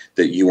iterate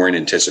that you weren't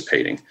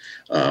anticipating.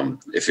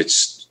 If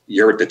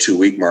you're at the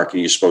 2-week mark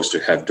and you're supposed to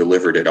have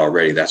delivered it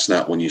already, that's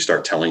not when you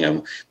start telling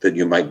them that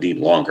you might need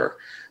longer.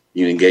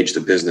 You engage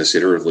the business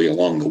iteratively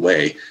along the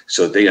way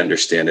so they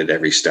understand at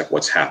every step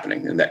what's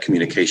happening. And that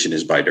communication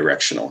is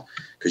bidirectional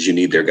because you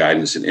need their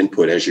guidance and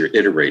input as you're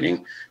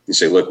iterating. You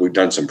say, look, we've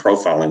done some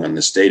profiling on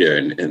this data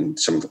and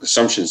some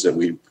assumptions that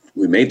we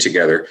made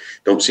together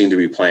don't seem to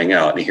be playing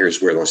out. And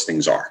here's where those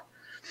things are.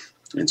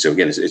 And so,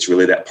 again, it's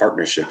really that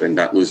partnership and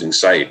not losing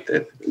sight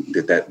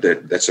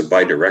that's a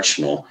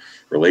bidirectional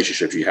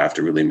relationship you have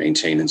to really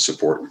maintain and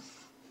support.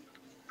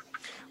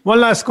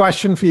 One last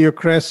question for you,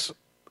 Chris.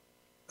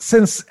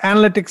 Since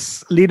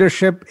analytics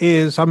leadership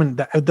is,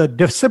 the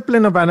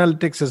discipline of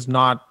analytics is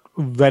not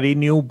very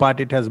new,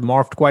 but it has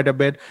morphed quite a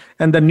bit.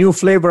 And the new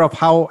flavor of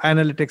how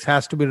analytics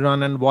has to be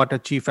run and what a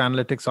chief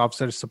analytics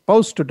officer is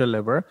supposed to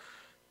deliver,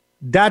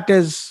 that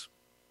is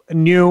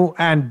new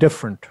and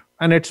different,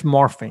 and it's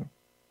morphing.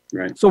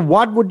 Right. So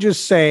what would you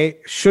say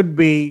should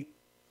be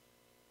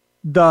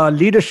the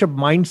leadership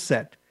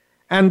mindset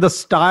and the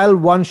style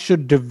one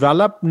should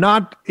develop?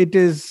 Not it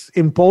is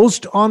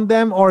imposed on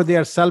them or they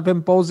are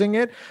self-imposing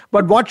it,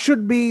 but what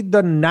should be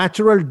the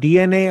natural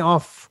DNA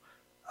of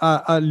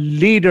a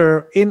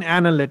leader in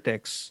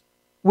analytics,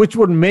 which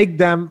would make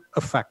them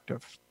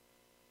effective?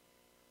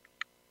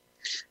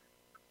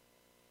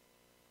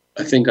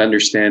 I think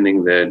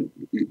understanding that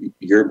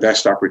your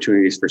best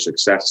opportunities for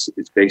success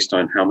is based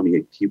on how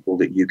many people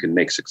that you can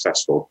make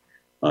successful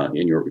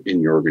in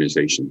your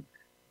organization.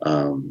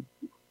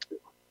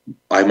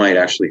 I might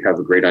actually have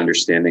a great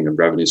understanding of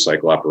revenue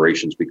cycle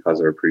operations because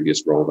of a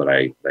previous role that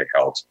I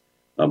held.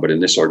 But in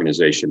this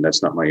organization,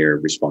 that's not my area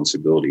of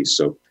responsibility.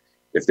 So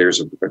if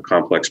there's a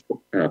complex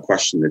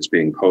question that's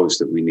being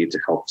posed that we need to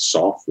help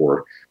solve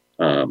for,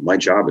 my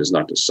job is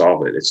not to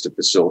solve it. It's to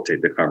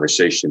facilitate the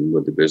conversation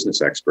with the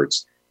business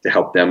experts to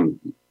help them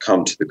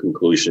come to the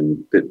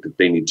conclusion that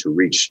they need to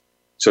reach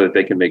so that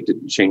they can make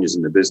changes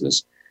in the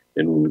business.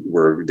 And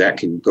where that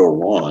can go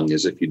wrong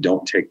is if you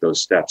don't take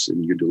those steps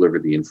and you deliver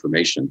the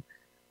information.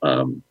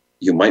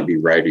 You might be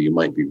right or you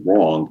might be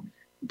wrong,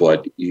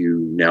 but you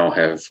now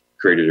have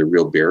created a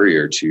real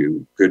barrier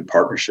to good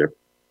partnership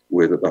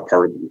with a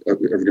part of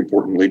an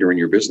important leader in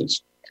your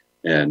business.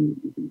 And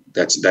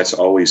that's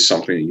always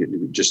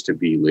something just to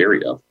be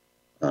leery of.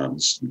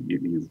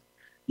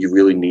 You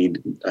really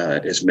need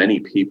as many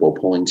people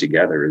pulling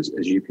together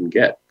as you can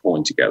get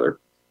pulling together.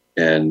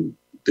 And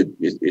it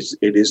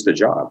is the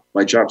job.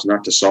 My job's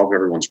not to solve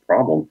everyone's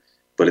problem,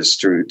 but it's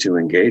to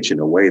engage in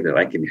a way that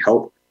I can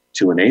help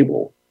to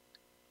enable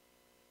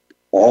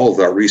all of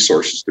our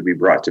resources to be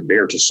brought to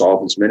bear to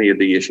solve as many of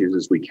the issues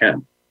as we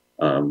can.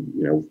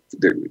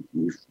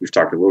 We've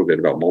talked a little bit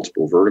about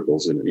multiple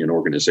verticals in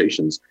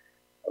organizations.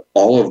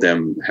 All of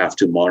them have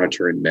to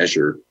monitor and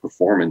measure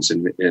performance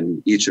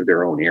in each of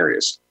their own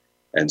areas.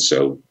 And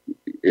so,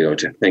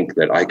 to think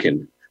that I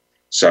can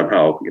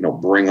somehow,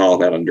 bring all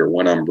that under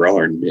one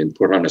umbrella and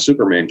put on a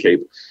Superman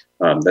cape,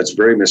 that's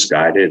very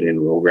misguided and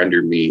will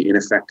render me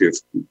ineffective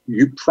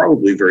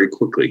probably very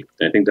quickly.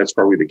 I think that's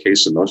probably the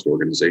case in most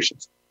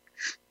organizations.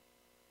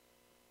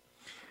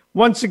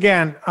 Once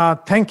again,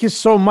 thank you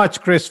so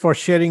much, Chris, for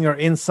sharing your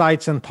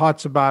insights and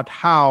thoughts about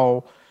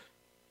how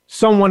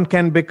someone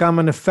can become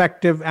an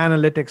effective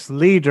analytics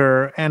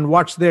leader and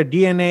what's their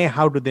DNA,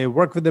 how do they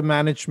work with the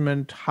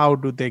management, how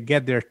do they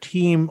get their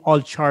team all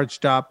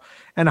charged up,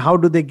 and how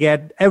do they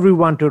get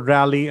everyone to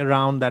rally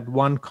around that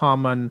one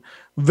common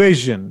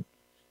vision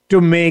to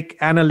make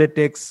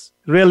analytics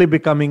really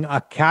becoming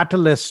a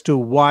catalyst to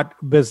what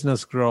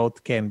business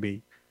growth can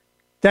be.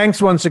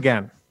 Thanks once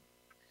again.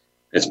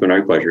 It's been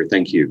our pleasure.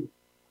 Thank you.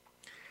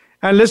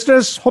 And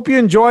listeners, hope you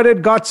enjoyed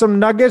it, got some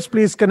nuggets.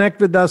 Please connect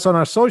with us on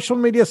our social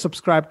media,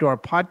 subscribe to our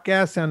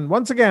podcast. And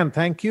once again,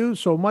 thank you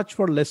so much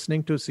for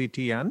listening to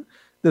CTN.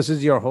 This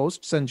is your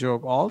host,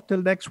 Sanjog Aul.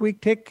 Till next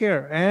week, take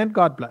care and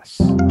God bless.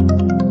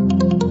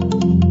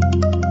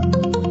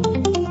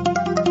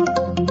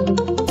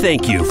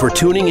 Thank you for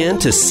tuning in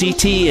to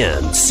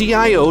CTN,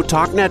 CIO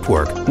Talk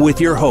Network, with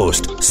your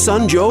host,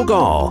 Sanjog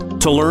Aul.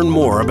 To learn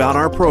more about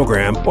our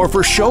program or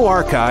for show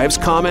archives,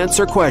 comments,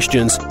 or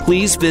questions,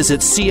 please visit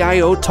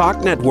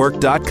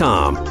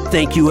CIOTalkNetwork.com.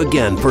 Thank you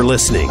again for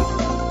listening.